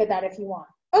take a look at that if you want.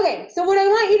 Okay, so what I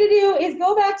want you to do is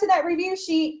go back to that review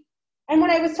sheet. And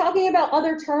when I was talking about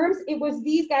other terms, it was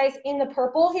these guys in the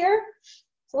purple here.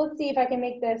 So let's see if I can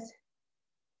make this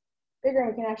bigger and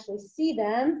we can actually see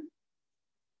them.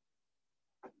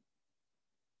 I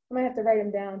might have to write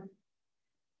them down.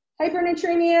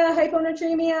 Hypernatremia,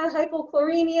 hyponatremia,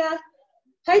 hypochloremia,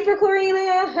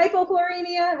 hyperchloremia,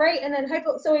 hypochloremia, right? And then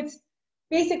so it's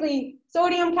basically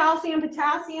sodium, calcium,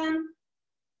 potassium.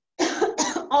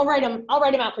 I'll write them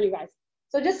out for you guys.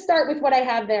 So just start with what I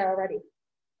have there already.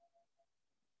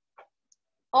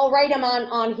 I'll write them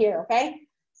on here, okay?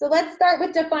 So let's start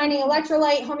with defining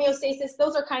electrolyte, homeostasis.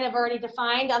 Those are kind of already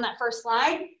defined on that first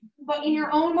slide, but in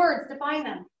your own words, define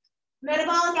them.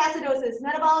 Metabolic acidosis,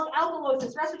 metabolic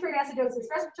alkalosis, respiratory acidosis,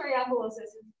 respiratory alkalosis.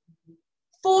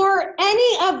 For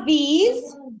any of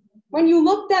these, when you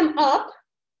look them up,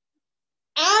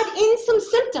 add in some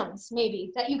symptoms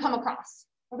maybe that you come across,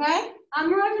 okay? I'm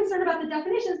more concerned about the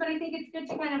definitions, but I think it's good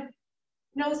to kind of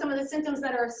know some of the symptoms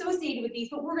that are associated with these,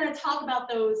 but we're gonna talk about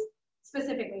those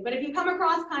specifically. But if you come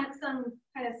across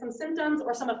some symptoms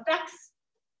or some effects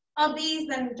of these,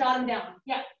 then jot them down.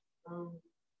 Yeah.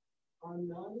 On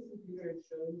Melissa's computer, it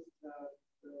shows that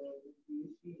the review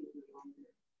sheet isn't on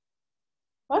there.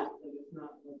 What? Like it's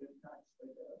not like attached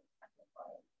like a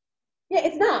file. Yeah,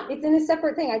 it's not. It's in a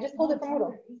separate thing. I just pulled it from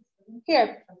Moodle.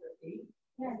 Here. Chapter 8?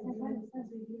 Yeah, that's what it says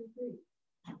review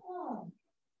 3. Oh.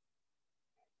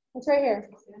 It's right here.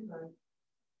 Standby.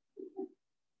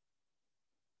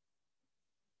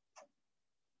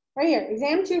 Right here.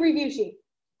 Exam 2 review sheet.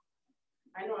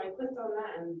 I know, I clicked on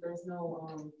that and there's no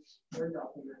Word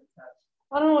document attached.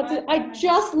 I don't know what to, I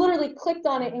just literally clicked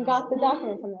on it and got the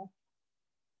document from there.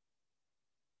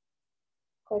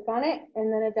 Click on it,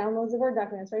 and then it downloads the Word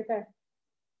document. It's right there.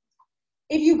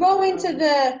 If you go into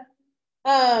the,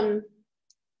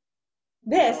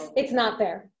 this, it's not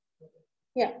there.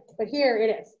 Yeah, but here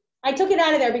it is. I took it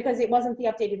out of there because it wasn't the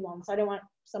updated one, so I didn't want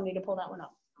somebody to pull that one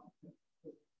up.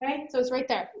 Okay, so it's right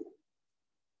there.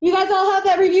 You guys all have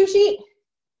that review sheet?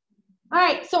 All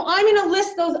right, so I'm gonna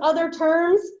list those other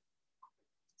terms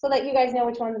so that you guys know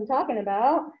which ones I'm talking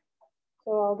about.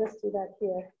 So I'll just do that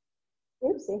here.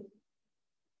 Oopsie.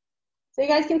 So you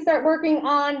guys can start working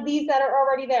on these that are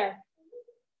already there,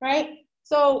 right?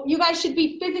 So you guys should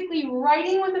be physically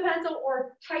writing with a pencil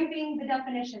or typing the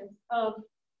definitions of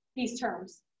these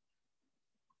terms.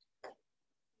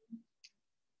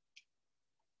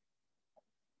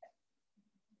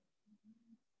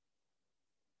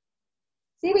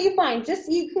 See what you find.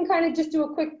 You can kind of just do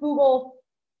a quick Google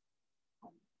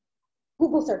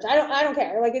search. I don't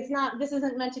care. Like this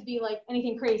isn't meant to be like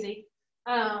anything crazy.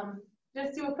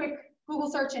 Just do a quick Google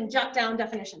search and jot down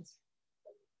definitions.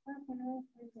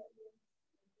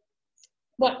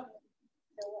 What?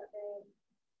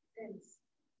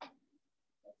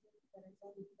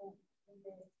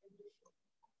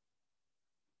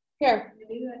 Here.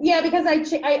 Yeah, because I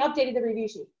updated the review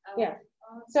sheet. Yeah.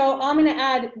 So I'm gonna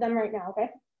add them right now, okay?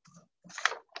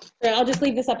 Yeah, I'll just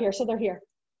leave this up here so they're here.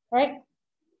 All right?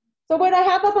 So what I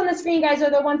have up on the screen, guys, are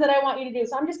the ones that I want you to do.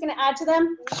 So I'm just gonna add to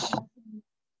them.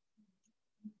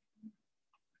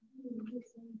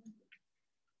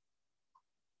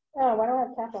 Oh, why don't I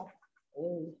have capital?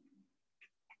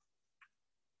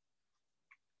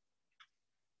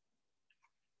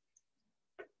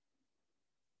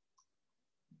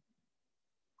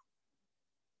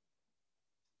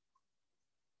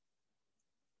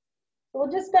 So we'll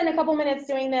just spend a couple minutes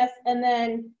doing this and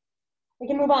then we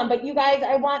can move on. But you guys,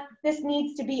 this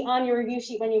needs to be on your review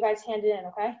sheet when you guys hand it in,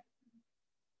 okay?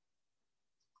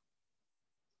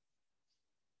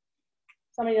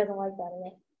 Somebody doesn't like that,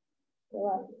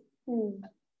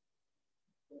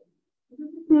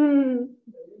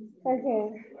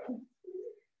 Okay.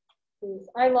 Please.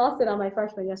 I lost it on my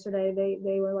freshman yesterday.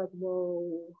 They were like,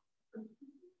 whoa.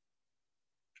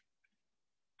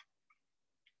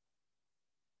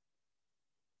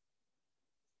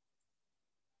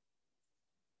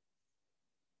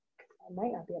 I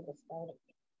might not be able to spell it.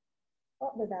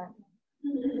 What was that?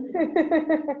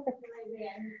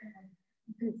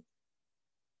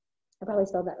 I probably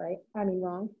spelled that right. I mean,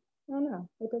 wrong. Oh no,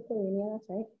 hyperkalemia, that's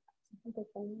right.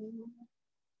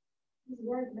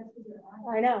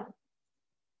 I know.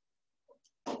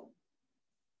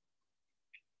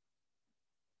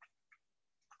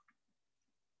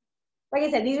 Like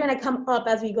I said, these are going to come up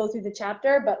as we go through the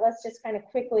chapter, but let's just kind of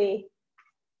quickly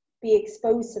be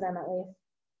exposed to them at least.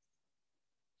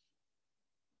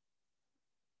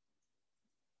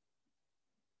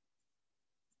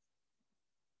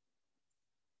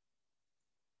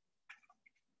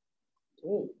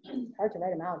 Gee, it's hard to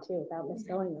write them out too without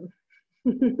misspelling them.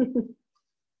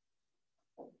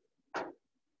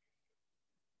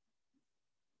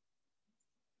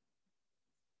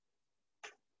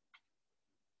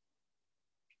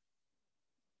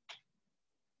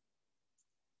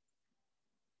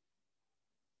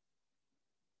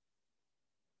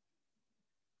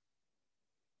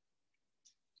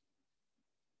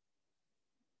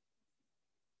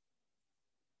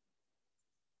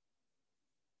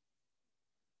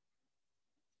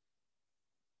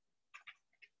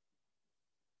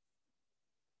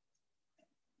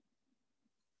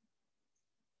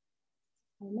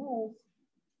 Almost.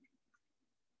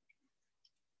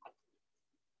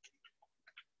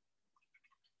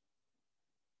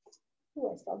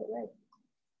 I spelled it right.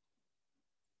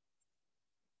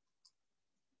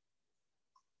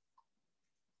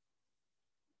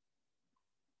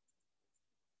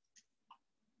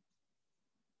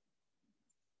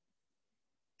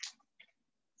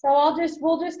 So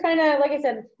we'll just kind of, like I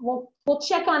said, we'll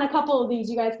check on a couple of these.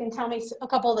 You guys can tell me a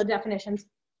couple of the definitions,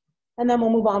 and then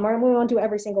we'll move on. We won't do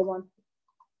every single one,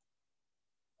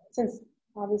 since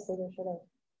obviously they're sort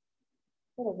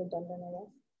of redundant, I guess.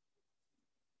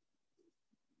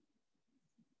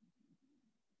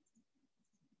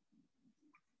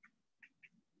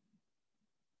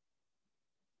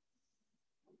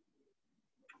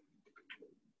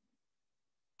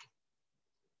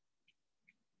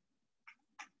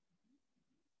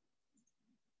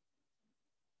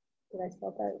 Did I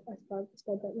spell that? I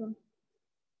spelled that wrong.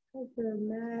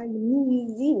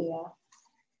 Hypermagnesemia.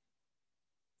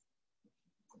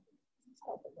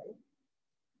 Spelled it right.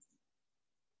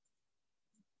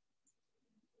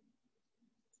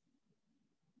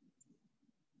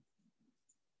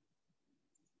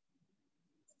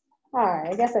 All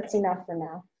right, I guess that's enough for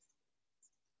now.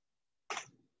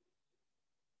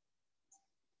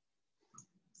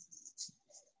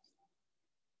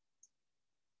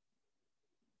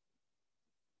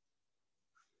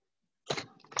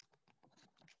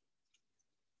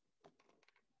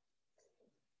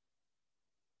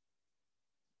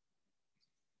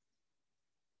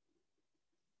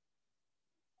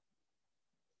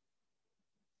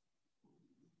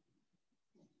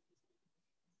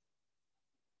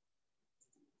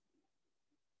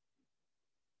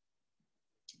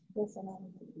 Yes, and I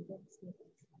want to do this.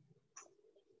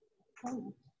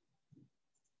 Oh.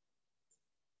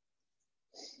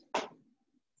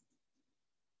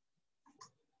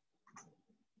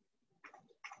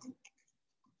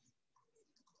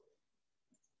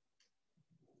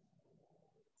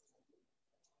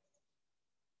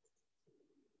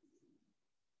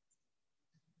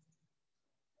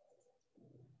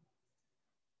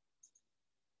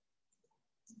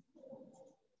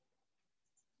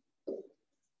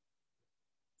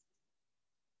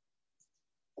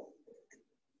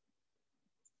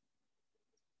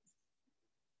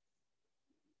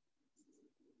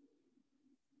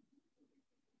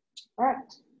 All right.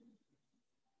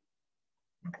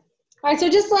 All right, so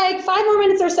just like 5 more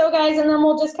minutes or so, guys, and then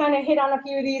we'll just kind of hit on a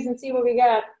few of these and see what we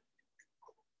got.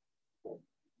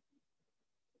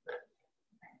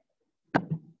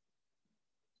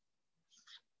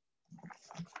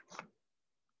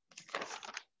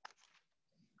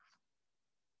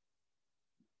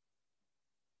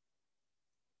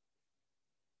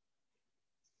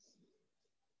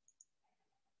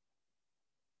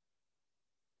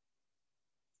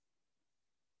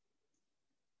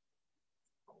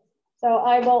 So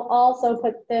I will also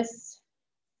put this,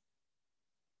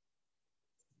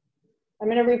 I'm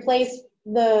going to replace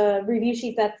the review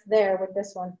sheet that's there with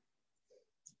this one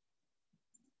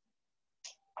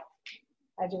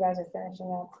as you guys are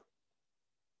finishing up.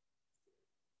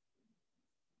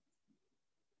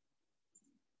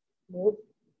 Nope.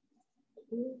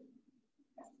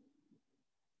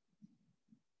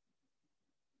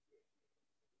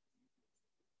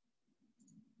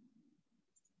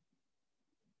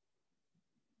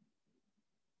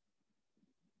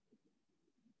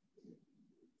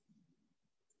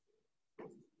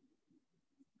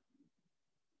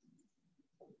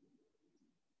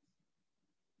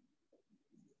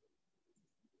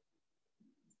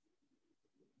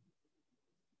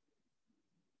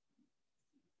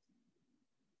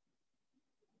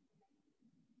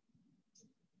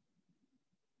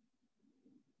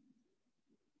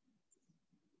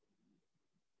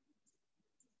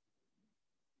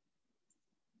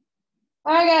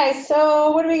 All right, guys,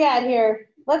 so what do we got here?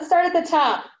 Let's start at the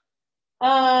top.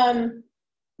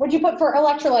 What'd you put for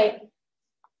electrolyte?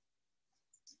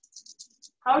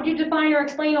 How would you define or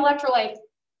explain electrolyte?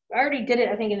 I already did it,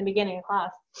 I think, in the beginning of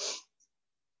class.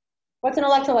 What's an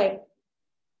electrolyte?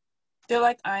 They're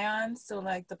like ions, so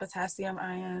like the potassium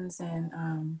ions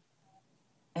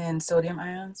and sodium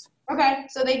ions. Okay,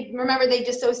 so remember they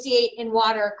dissociate in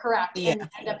water, correct? Yeah. And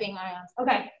end up being ions.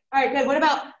 Okay, all right, good. What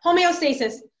about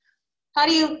homeostasis?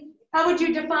 How would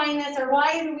you define this, or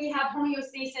why do we have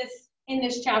homeostasis in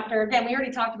this chapter? Again, we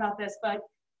already talked about this, but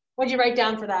what did you write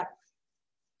down for that?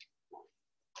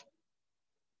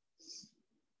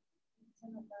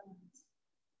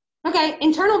 Okay,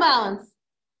 internal balance.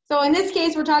 So in this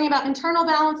case, we're talking about internal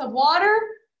balance of water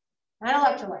and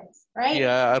electrolytes, right?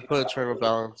 Yeah, I put internal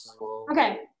balance.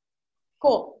 Okay,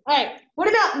 cool. All right, what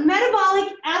about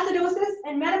metabolic acidosis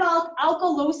and metabolic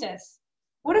alkalosis?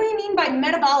 What do we mean by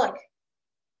metabolic?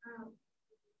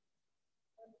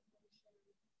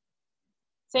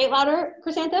 Say it louder,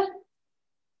 Chrysantha.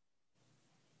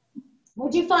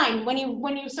 What'd you find when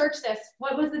you searched this?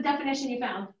 What was the definition you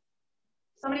found?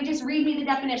 Somebody just read me the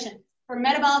definition for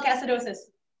metabolic acidosis.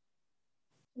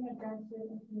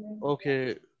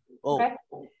 Okay. Oh, Okay.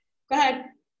 Go ahead.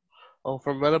 oh,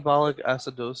 for metabolic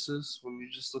acidosis, when you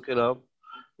just look it up,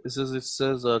 it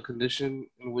says a condition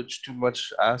in which too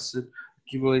much acid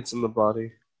accumulates in the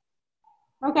body.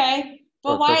 Okay.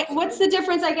 But why? What's the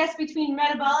difference, I guess, between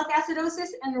metabolic acidosis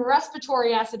and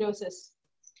respiratory acidosis?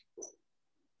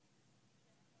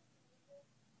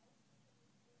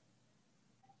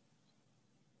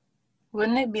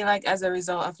 Wouldn't it be like as a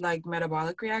result of like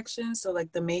metabolic reactions? So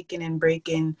like the making and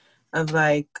breaking of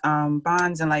like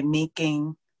bonds and like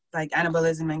making like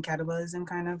anabolism and catabolism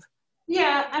kind of?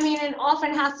 Yeah, I mean, it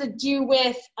often has to do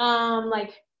with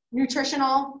like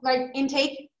nutritional like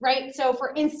intake, right? So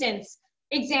for instance,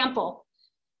 example,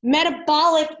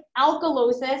 metabolic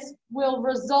alkalosis will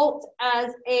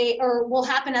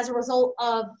happen as a result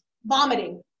of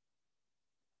vomiting.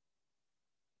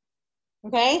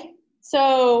 Okay?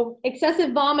 So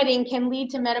excessive vomiting can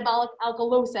lead to metabolic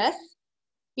alkalosis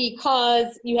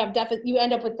because you end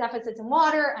up with deficits in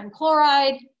water and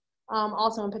chloride,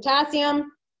 also in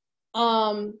potassium.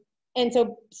 And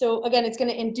so again, it's going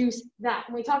to induce that.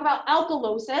 When we talk about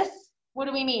alkalosis, what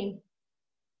do we mean?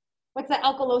 What's the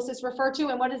alkalosis refer to,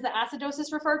 and what does the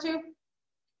acidosis refer to?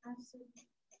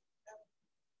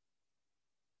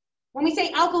 When we say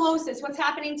alkalosis, what's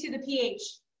happening to the pH?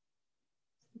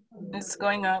 It's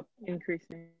going up.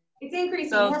 Increasing. It's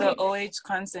increasing. So the OH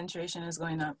concentration is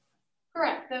going up.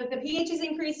 Correct. The pH is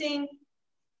increasing,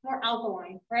 more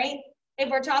alkaline, right? If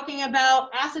we're talking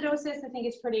about acidosis, I think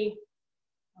it's pretty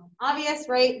obvious,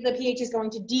 right? The pH is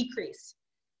going to decrease.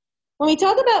 When we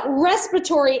talk about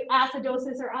respiratory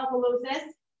acidosis or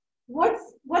alkalosis,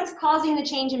 what's causing the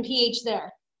change in pH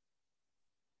there?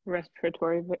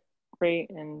 Respiratory rate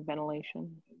and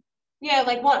ventilation. Yeah,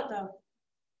 like what though?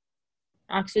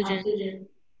 Oxygen,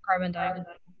 carbon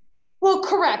dioxide. Well,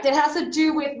 correct. It has to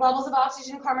do with levels of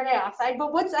oxygen and carbon dioxide.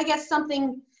 But what's, I guess,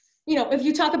 something, if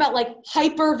you talk about like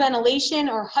hyperventilation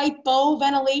or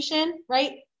hypoventilation,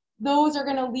 right? Those are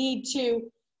going to lead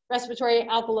to respiratory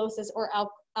alkalosis or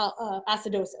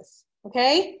acidosis,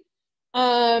 okay?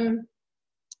 So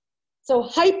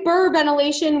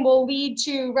hyperventilation will lead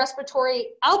to respiratory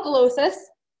alkalosis,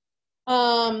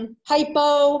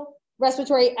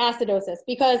 respiratory acidosis,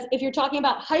 because if you're talking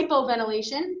about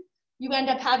hypoventilation, you end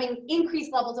up having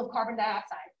increased levels of carbon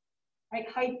dioxide, right?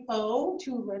 Hypo,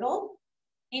 too little,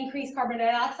 increased carbon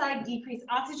dioxide, decreased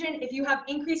oxygen. If you have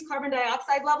increased carbon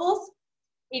dioxide levels,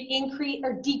 it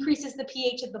decreases the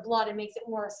pH of the blood and makes it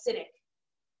more acidic,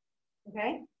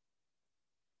 okay?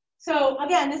 So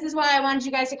again, this is why I wanted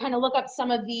you guys to kind of look up some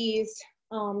of these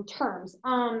terms.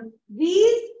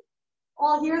 These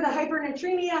all here, the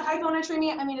hypernatremia,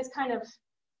 hyponatremia, I mean, it's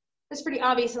pretty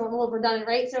obvious and a little redundant,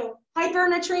 right? So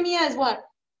hypernatremia is what?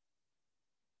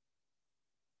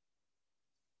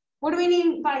 What do we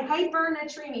mean by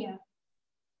hypernatremia?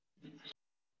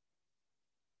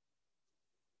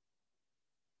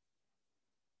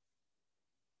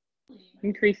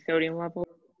 Increased sodium level.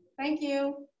 Thank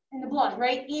you. In the blood,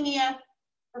 right? Emia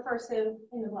refers to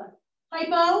in the blood.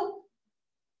 Hypo,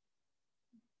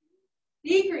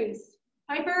 decrease.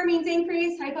 Hyper means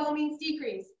increase, hypo means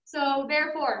decrease. So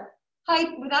therefore,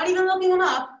 without even looking them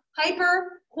up,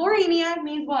 hyperchloremia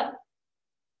means what?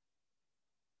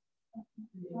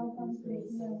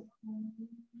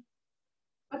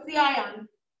 What's the ion?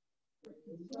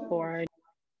 Chloride.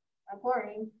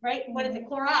 Chlorine, right? What is it?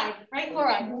 Chloride, right?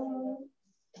 Chloride.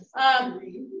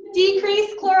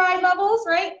 Decreased chloride levels,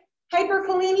 right?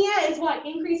 Hyperkalemia is what?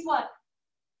 Increase what?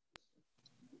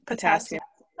 Potassium.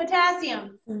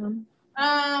 Potassium.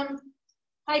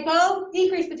 Hypo,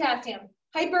 decreased potassium.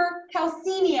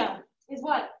 Hypercalcemia is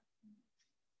what?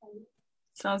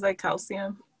 Sounds like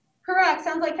calcium. Correct,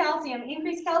 sounds like calcium.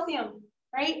 Increased calcium,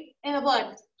 right? In the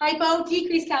blood. Hypo,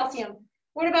 decreased calcium.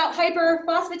 What about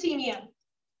hyperphosphatemia?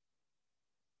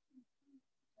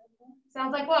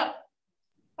 Sounds like what?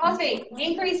 Phosphate,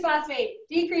 increased phosphate,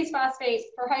 decreased phosphate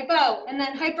for hypo. And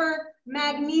then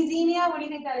hypermagnesemia, what do you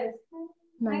think that is?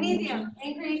 Magnesium,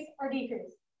 increase or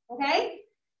decrease, okay?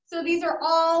 So these are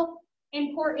all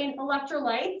important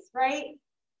electrolytes, right?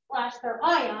 Slash they're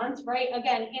ions, right?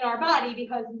 Again, in our body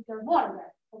because there's water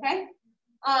there, okay?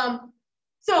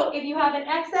 So if you have an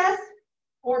excess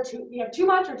or you have too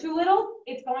much or too little,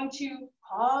 it's going to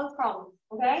cause problems,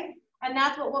 okay? And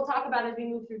that's what we'll talk about as we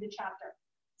move through the chapter.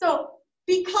 So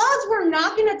because we're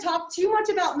not going to talk too much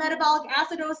about metabolic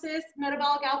acidosis,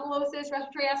 metabolic alkalosis,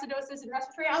 respiratory acidosis, and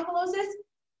respiratory alkalosis,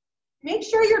 make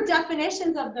sure your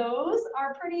definitions of those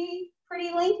are pretty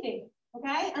lengthy,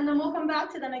 okay? And then we'll come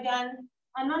back to them again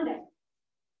on Monday.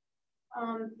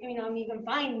 You know, you can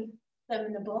find them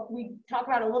in the book. We talk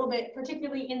about a little bit,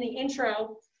 particularly in the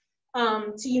intro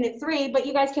to Unit 3, but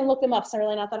you guys can look them up. It's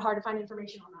really not that hard to find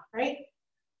information on that, right?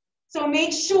 So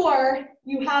make sure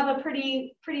you have a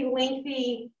pretty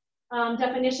lengthy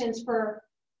definitions for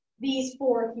these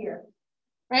 4 here,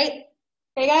 right?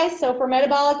 Okay, guys, so for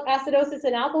metabolic acidosis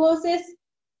and alkalosis,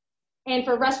 and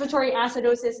for respiratory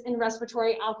acidosis and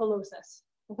respiratory alkalosis,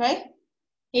 okay?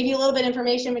 Gave you a little bit of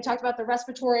information. We talked about the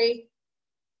respiratory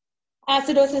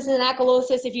acidosis and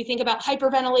alkalosis if you think about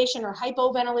hyperventilation or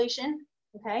hypoventilation,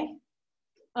 okay?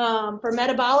 For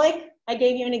metabolic, I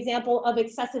gave you an example of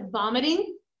excessive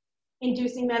vomiting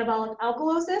inducing metabolic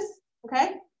alkalosis,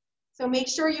 okay? So make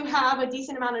sure you have a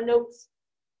decent amount of notes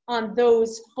on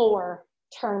those 4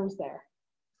 terms there.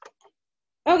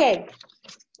 Okay,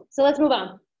 so let's move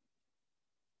on.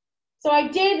 So I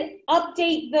did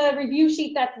update the review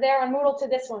sheet that's there on Moodle to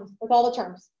this one with all the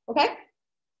terms, okay?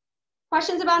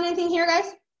 Questions about anything here,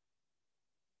 guys?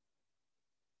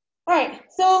 All right,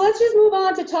 so let's just move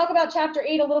on to talk about chapter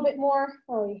 8 a little bit more.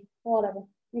 Oh, whatever.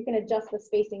 You can adjust the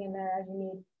spacing in there as you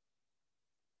need.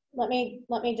 Let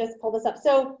me just pull this up.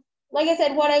 So, like I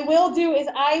said, what I will do is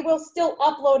I will still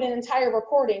upload an entire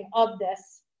recording of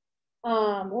this.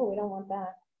 Oh, we don't want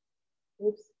that.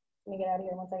 Oops. Let me get out of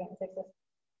here 1 second and fix this.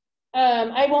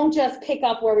 I won't just pick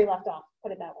up where we left off.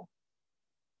 Put it that way.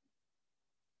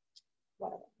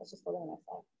 Whatever. Let's just go to the next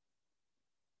slide.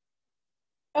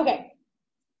 Okay.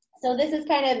 So this is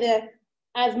kind of the,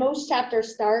 as most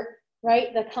chapters start,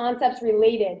 right? The concepts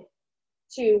related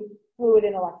to fluid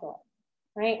and electrolyte,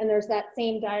 right? And there's that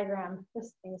same diagram.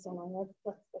 This thing is so annoying.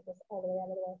 Let's get this all the way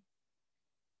out of the way.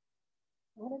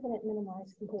 Why doesn't it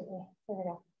minimize completely? There we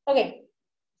go. Okay.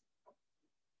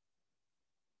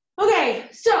 Okay,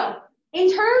 so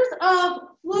in terms of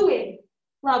fluid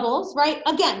levels, right?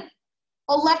 Again,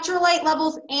 electrolyte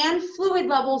levels and fluid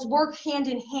levels work hand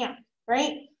in hand,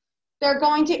 right? They're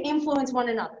going to influence one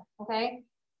another, okay?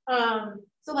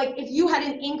 So like if you had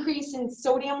an increase in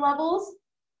sodium levels,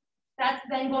 that's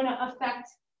then going to affect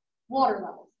water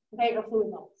levels, okay, or fluid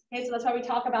levels. Okay, so that's why we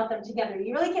talk about them together.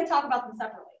 You really can't talk about them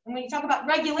separately. And when you talk about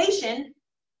regulation,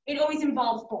 it always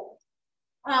involves both.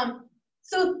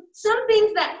 So some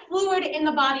things that fluid in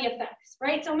the body affects,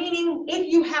 right? So meaning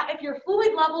if your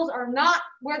fluid levels are not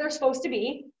where they're supposed to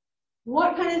be,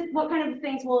 what kind of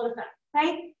things will it affect,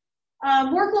 okay?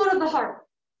 Workload of the heart.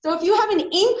 So if you have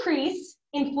an increase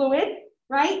in fluid,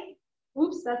 right?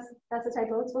 Oops, that's a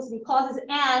typo. It's supposed to be causes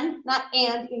an, not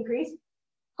and increase.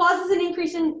 Causes an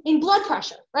increase in blood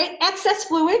pressure, right? Excess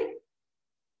fluid.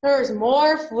 There's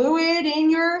more fluid in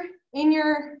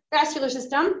your vascular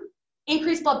system.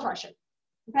 Increased blood pressure.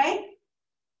 Okay?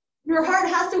 Your heart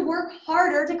has to work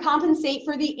harder to compensate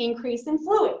for the increase in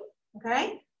fluid.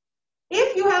 Okay?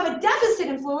 If you have a deficit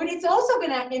in fluid, it's also going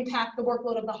to impact the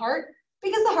workload of the heart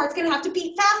because the heart's going to have to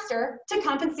beat faster to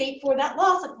compensate for that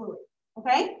loss of fluid.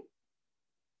 Okay?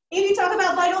 If you talk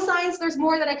about vital signs, there's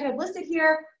more that I could have listed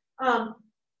here.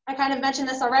 I kind of mentioned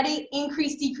this already.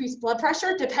 Increased, decreased blood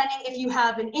pressure, depending if you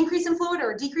have an increase in fluid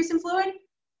or a decrease in fluid.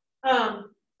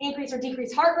 Increase or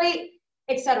decreased heart rate,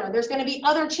 etc. There's going to be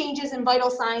other changes in vital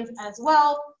signs as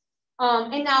well.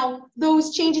 And now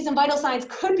those changes in vital signs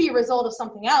could be a result of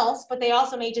something else, but they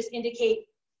also may just indicate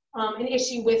an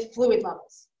issue with fluid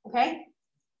levels, okay?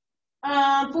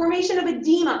 Formation of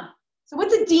edema. So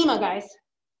what's edema, guys?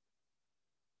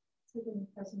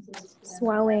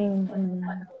 Swelling.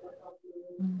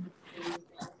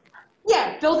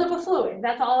 Yeah, buildup of fluid.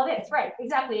 That's all it is, right?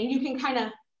 Exactly. And you can kind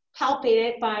of palpate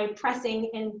it by pressing,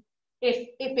 and if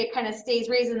it kind of stays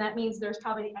raised, that means there's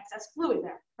probably excess fluid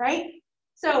there, right?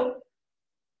 So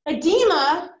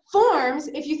edema forms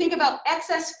if you think about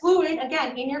excess fluid,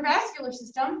 again, in your vascular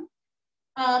system.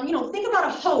 Think about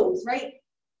a hose, right?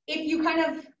 If you kind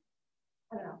of,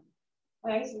 I don't know,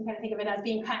 right? So you kind of think of it as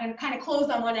being kind of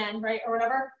closed on one end, right, or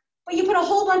whatever. But you put a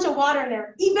whole bunch of water in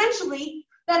there. Eventually,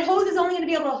 that hose is only going to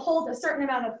be able to hold a certain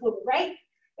amount of fluid, right?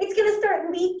 It's going to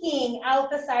start leaking out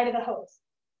the side of the hose.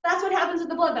 That's what happens with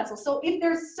the blood vessels. So if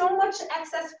there's so much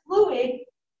excess fluid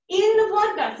in the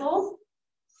blood vessels,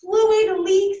 fluid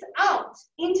leaks out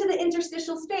into the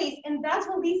interstitial space, and that's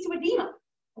what leads to edema,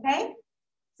 okay?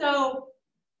 So,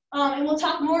 and we'll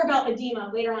talk more about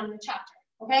edema later on in the chapter,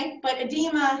 okay? But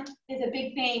edema is a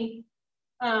big thing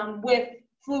with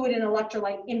fluid and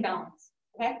electrolyte imbalance,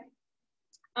 okay?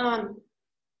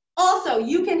 Also,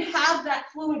 you can have that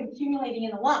fluid accumulating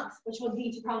in the lungs, which will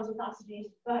lead to problems with oxygenation.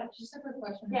 But just a quick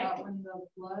question about when the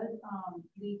blood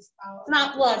leaks out. It's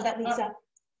not blood that leaks out.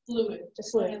 fluid.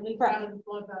 Just fluid, And it leaks correct. out of the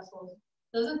blood vessels.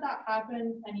 Doesn't that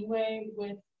happen anyway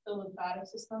with the lymphatic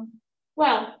system?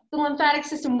 Well, the lymphatic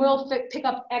system will pick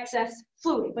up excess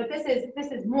fluid, but this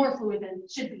is more fluid than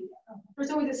should be there.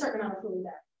 There's always a certain amount of fluid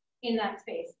there in that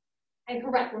space. And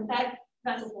correct, lymphatic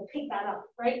vessels will pick that up,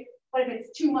 right? But if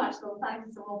it's too much, the lymphatic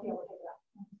system won't be able to pick it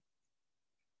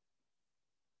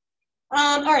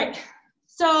up. All right,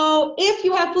 so if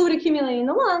you have fluid accumulating in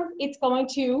the lungs, it's going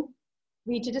to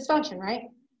lead to dysfunction, right?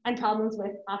 And problems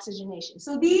with oxygenation.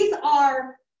 So these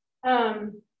are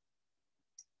some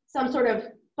sort of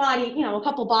body, a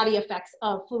couple body effects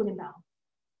of fluid imbalance.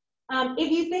 If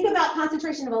you think about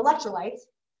concentration of electrolytes,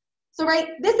 so right,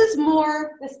 this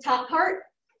top part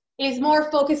is more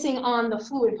focusing on the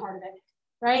fluid part of it,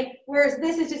 right? Whereas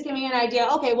this is just giving you an idea,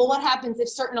 okay, well, what happens if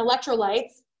certain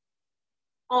electrolytes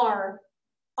are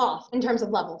off in terms of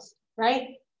levels,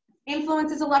 right?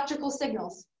 Influences electrical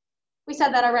signals. We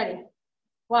said that already.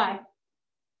 Why?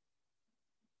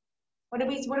 What are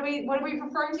we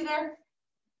referring to there?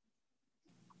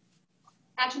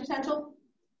 Action potential,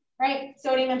 right?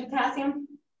 Sodium and potassium.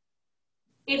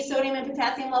 If sodium and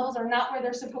potassium levels are not where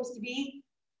they're supposed to be,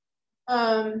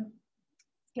 it's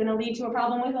going to lead to a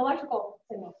problem with electrical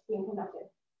signals being conducted,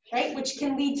 right? Which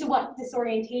can lead to what?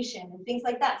 Disorientation and things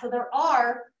like that. So there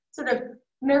are sort of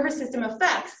nervous system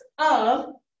effects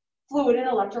of fluid and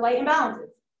electrolyte imbalances.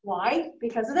 Why?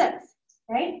 Because of this,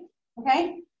 right?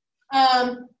 Okay.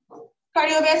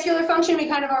 Cardiovascular function, we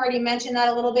kind of already mentioned that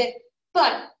a little bit,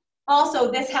 but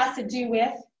also this has to do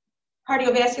with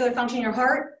cardiovascular function in your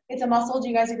heart. It's a muscle, do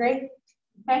you guys agree?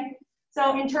 Okay.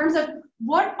 So in terms of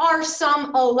what are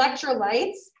some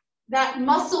electrolytes that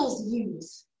muscles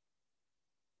use?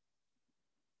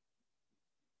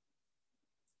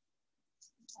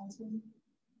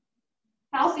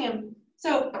 Calcium.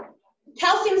 So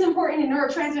calcium is important in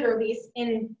neurotransmitter release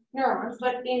in neurons,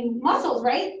 but in muscles,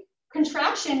 right?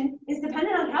 Contraction is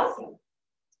dependent on calcium.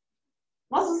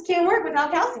 Muscles can't work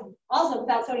without calcium. Also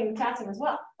without sodium and potassium as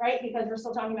well, right? Because we're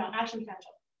still talking about action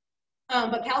potential.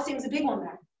 But calcium is a big one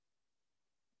there.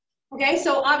 Okay,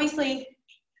 so obviously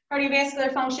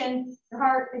cardiovascular function, your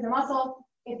heart is a muscle.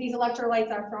 If these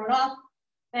electrolytes are thrown off,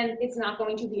 then it's not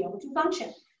going to be able to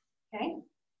function. Okay.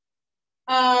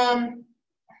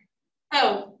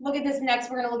 Oh, look at this next.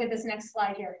 We're going to look at this next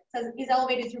slide here. It says is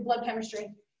elevated through blood chemistry.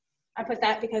 I put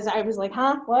that because I was like,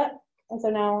 huh, what? And so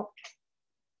now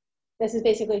this is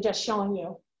basically just showing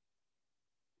you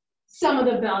some of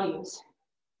the values.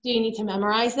 Do you need to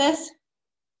memorize this?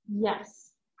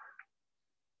 Yes.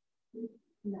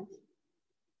 No.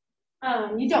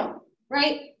 You don't,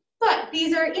 right? But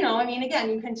these are, I mean, again,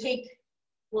 you can take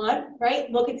blood,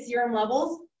 right? Look at serum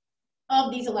levels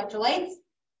of these electrolytes.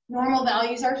 Normal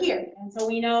values are here. And so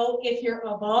we know if you're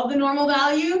above the normal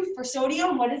value for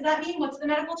sodium, what does that mean? What's the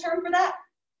medical term for that?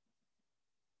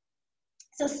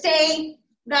 So say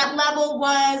that level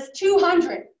was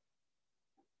 200.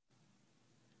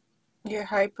 You're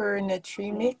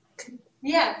hypernatremic.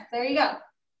 Yeah, there you go.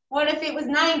 What if it was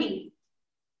 90?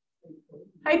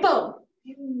 Hypo,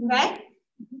 okay?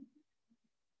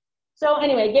 So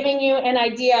anyway, giving you an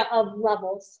idea of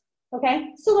levels,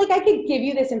 okay? So like I could give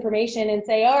you this information and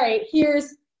say, all right,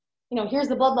 here's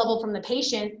the blood level from the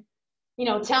patient.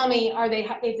 Tell me,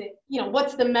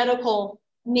 what's the medical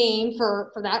name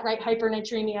for that, right?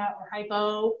 Hypernatremia or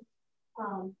hypo,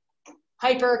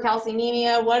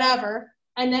 hypercalcemia, whatever.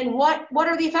 And then what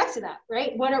are the effects of that,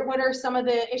 right? What are some of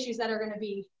the issues that are going to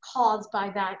be caused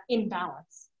by that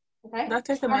imbalance? Okay,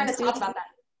 Dr. we're going to talk about that.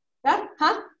 Yeah,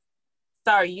 huh?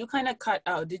 Sorry, you kind of cut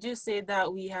out. Did you say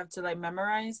that we have to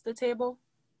memorize the table?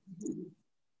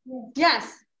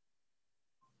 Yes.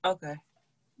 Okay.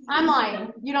 I'm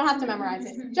lying. You don't have to memorize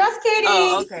it. Just kidding.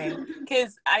 Oh, okay.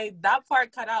 Because that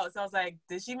part cut out, so I was like,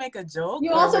 did she make a joke?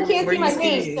 You also can't see my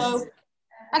face, so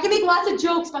I can make lots of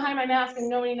jokes behind my mask and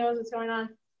nobody knows what's going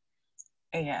on.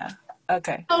 Yeah.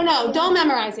 Okay. Oh no, don't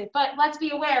memorize it, but let's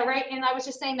be aware, right? And I was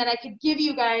just saying that I could give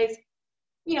you guys,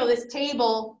 this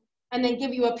table and then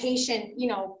give you a patient,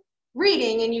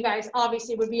 reading, and you guys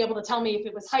obviously would be able to tell me if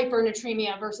it was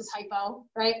hypernatremia versus hypo,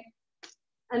 right?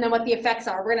 And then what the effects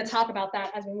are. We're going to talk about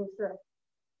that as we move through.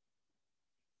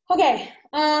 Okay,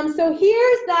 so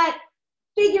here's that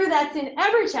figure that's in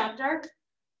every chapter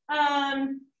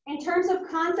in terms of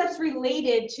concepts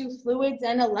related to fluids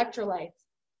and electrolytes.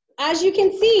 As you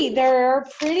can see, they're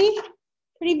pretty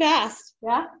vast,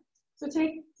 yeah? So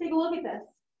take a look at this.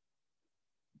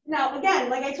 Now, again,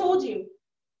 like I told you,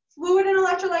 fluid and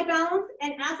electrolyte balance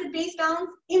and acid-base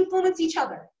balance influence each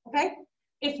other, okay?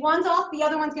 If one's off, the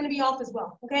other one's going to be off as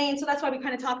well, okay? And so that's why we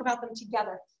kind of talk about them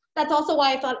together. That's also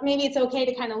why I thought maybe it's okay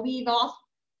to kind of leave off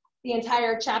the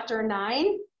entire chapter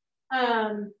 9,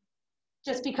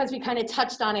 just because we kind of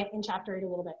touched on it in chapter 8 a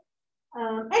little bit.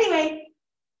 Anyway,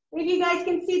 if you guys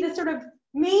can see the sort of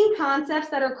main concepts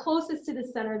that are closest to the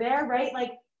center there, right?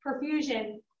 Like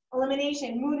perfusion,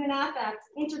 elimination, mood and affect,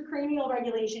 intracranial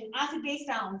regulation, acid-base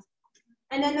balance,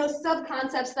 and then those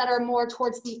sub-concepts that are more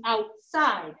towards the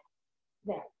outside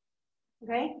there,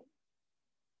 okay?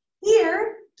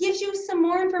 Here gives you some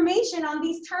more information on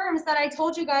these terms that I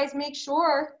told you guys make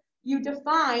sure you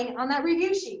define on that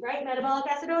review sheet, right? Metabolic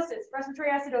acidosis, respiratory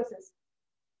acidosis,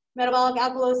 metabolic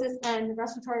alkalosis, and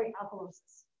respiratory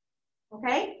alkalosis,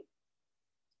 okay?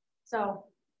 So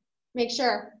make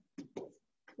sure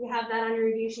you have that on your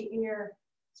review sheet and you're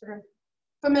sort of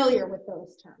familiar with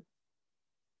those terms.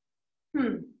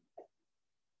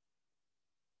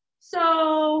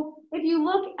 So if you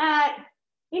look at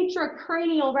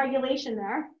intracranial regulation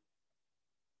there,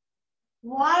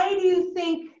 why do you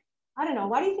think, I don't know,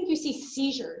 why do you think you see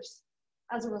seizures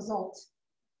as a result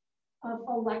of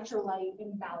electrolyte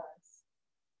imbalance?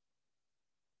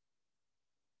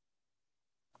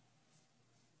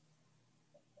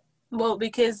 Well,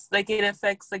 because like it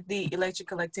affects like the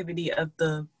electrical activity of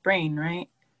the brain, right?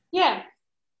 Yeah,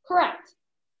 correct.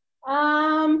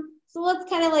 So let's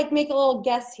kind of like make a little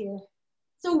guess here.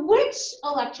 So which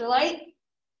electrolyte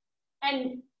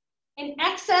and an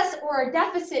excess or a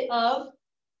deficit of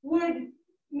would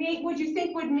you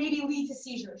think would maybe lead to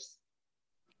seizures?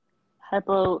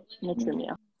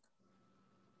 Hyponatremia.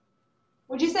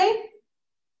 Would you say?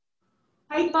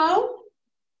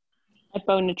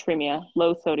 Hyponatremia,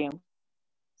 low sodium.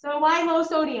 So why low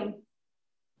sodium?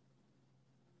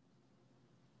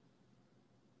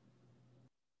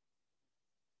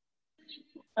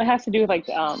 It has to do with like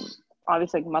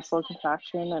obviously like muscle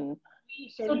contraction and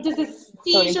So does a sodium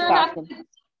seizure have potassium. to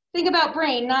think about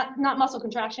brain, not muscle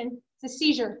contraction? It's a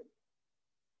seizure.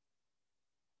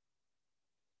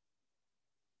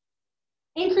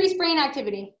 Increased brain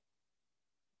activity.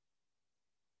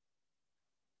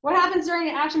 What happens during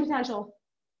an action potential?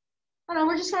 I don't know,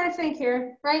 we're just trying to think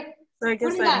here, right? So I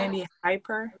guess What like maybe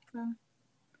hyper,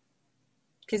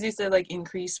 because you said like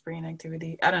increased brain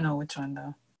activity. I don't know which one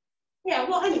though. Yeah,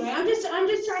 well, anyway, I'm just trying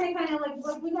to kind of like,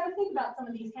 we got to think about some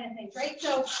of these kind of things, right?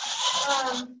 So,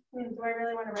 do I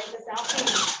really want to write this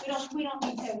out? We don't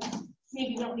need to,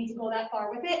 maybe we don't need to go that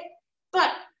far with it.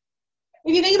 But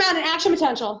if you think about an action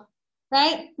potential,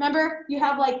 right? Remember, you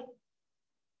have like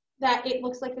that, it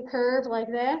looks like a curve like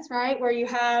this, right? Where you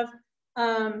have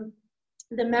the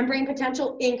membrane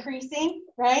potential increasing,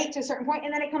 right, to a certain point,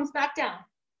 and then it comes back down,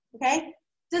 okay?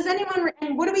 Does anyone,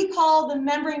 and what do we call the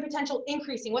membrane potential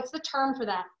increasing? What's the term for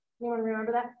that? Anyone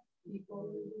remember that?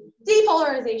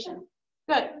 Depolarization.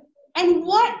 Good. And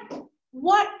what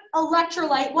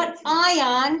electrolyte, what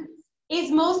ion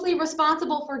is mostly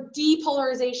responsible for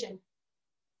depolarization?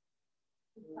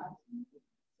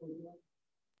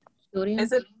 Sodium?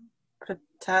 Is it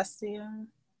potassium?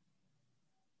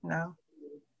 No.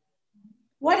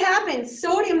 What happens?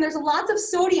 Sodium, there's lots of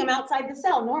sodium outside the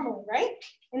cell normally, right?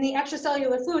 In the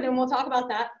extracellular fluid, and we'll talk about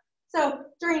that. So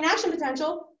during an action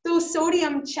potential, those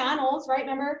sodium channels, right?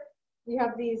 Remember, you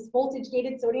have these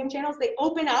voltage-gated sodium channels, they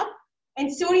open up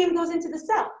and sodium goes into the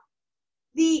cell.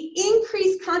 The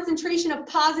increased concentration of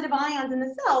positive ions in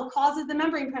the cell causes the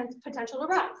membrane potential to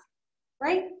rise,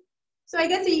 right? So I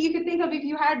guess you could think of if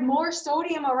you had more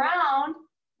sodium around,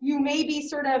 you may be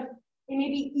sort of, it may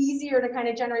be easier to kind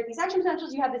of generate these action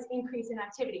potentials. You have this increase in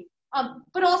activity.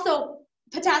 But also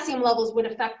potassium levels would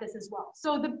affect this as well.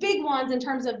 So the big ones in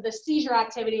terms of the seizure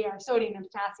activity are sodium and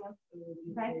potassium.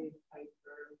 Okay?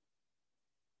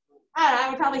 I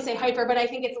would probably say hyper, but I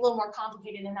think it's a little more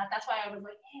complicated than that. That's why I was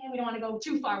like, we don't want to go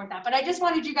too far with that. But I just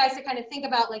wanted you guys to kind of think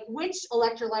about like which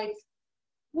electrolytes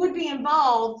would be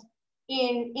involved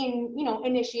in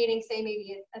initiating, say,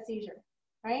 maybe a seizure,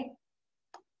 right?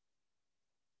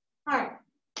 All right.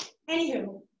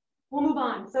 Anywho, we'll move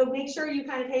on. So make sure you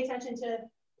kind of pay attention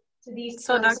to these.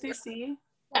 So Dr. C?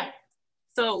 Yeah.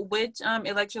 So which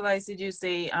electrolytes did you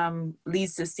say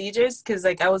leads to seizures? Because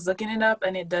like I was looking it up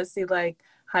and it does say like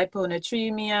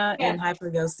hyponatremia and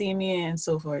hyperglycemia and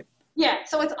so forth. Yeah,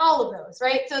 so it's all of those,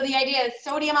 right? So the idea is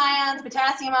sodium ions,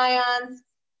 potassium ions.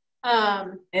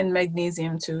 And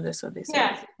magnesium too, that's what they say.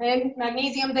 Yeah, and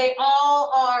magnesium, they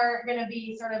all are going to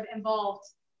be sort of involved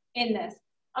in this.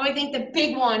 I would think the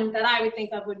big one that I would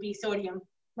think of would be sodium,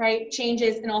 right?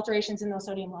 Changes and alterations in those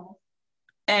sodium levels.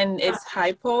 And it's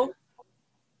hypo?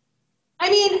 I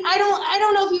mean, I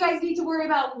don't know if you guys need to worry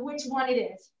about which one it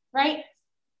is, right?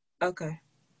 Okay.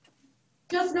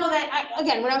 Just know that,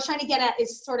 again, what I was trying to get at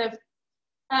is sort of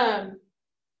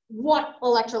what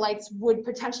electrolytes would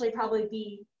potentially probably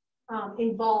be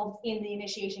involved in the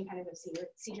initiation kind of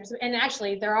seizures. And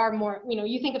actually, there are more,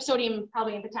 you think of sodium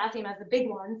probably and potassium as the big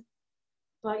ones,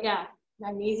 but yeah,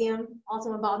 magnesium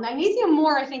also involved. Magnesium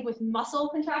more, I think, with muscle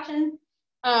contraction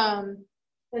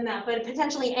than that, but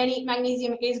potentially any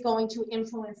magnesium is going to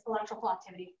influence electrical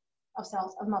activity of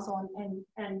cells, of muscle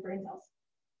and brain cells.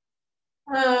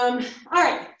 All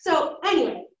right, so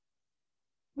anyway,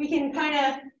 we can kind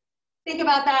of think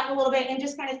about that a little bit and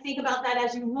just kind of think about that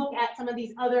as you look at some of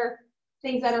these other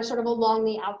things that are sort of along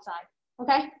the outside,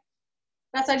 okay?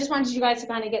 I just wanted you guys to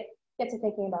kind of get to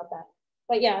thinking about that.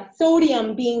 But yeah,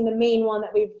 sodium being the main one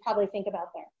that we probably think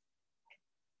about there.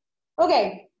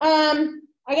 Okay,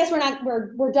 I guess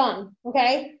we're done,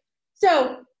 okay?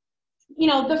 So,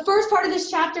 the first part of this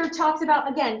chapter talks about,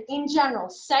 again, in general,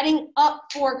 setting up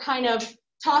for kind of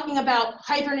talking about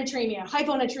hypernatremia,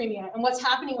 hyponatremia, and what's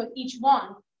happening with each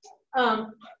one.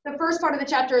 The first part of the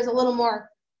chapter is a little more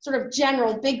sort of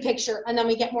general, big picture, and then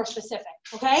we get more specific,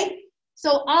 okay?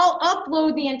 So I'll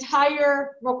upload the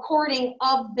entire recording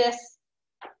of this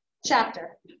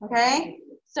chapter, okay?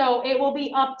 So it will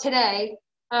be up today.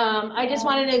 I just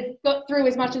wanted to go through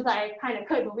as much as I kind of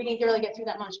could, but we didn't really get through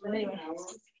that much, but anyway.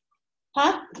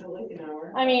 Huh? Like an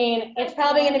hour. I mean, it's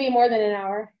probably going to be more than an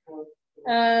hour.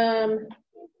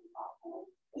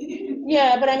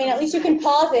 Yeah, but I mean, at least you can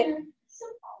pause it.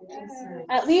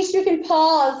 At least you can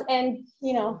pause and,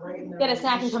 get a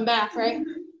snack and come back, right?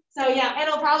 So yeah,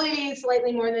 it'll probably be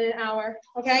slightly more than an hour,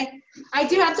 okay? I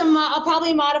do have to, I'll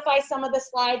probably modify some of the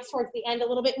slides towards the end a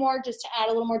little bit more, just to add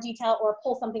a little more detail or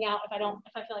pull something out if I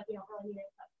feel like we don't really need it.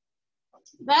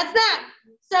 That's that.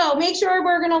 So make sure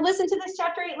we're gonna listen to this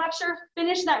chapter 8 lecture,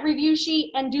 finish that review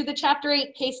sheet, and do the chapter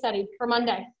 8 case study for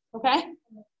Monday, okay?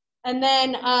 And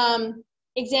then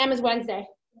exam is Wednesday.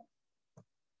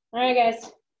 All right, guys.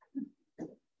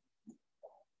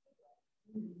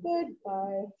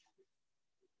 Goodbye.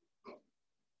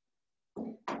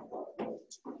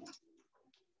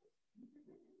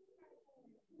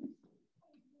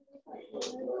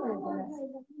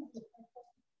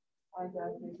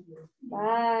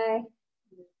 Bye.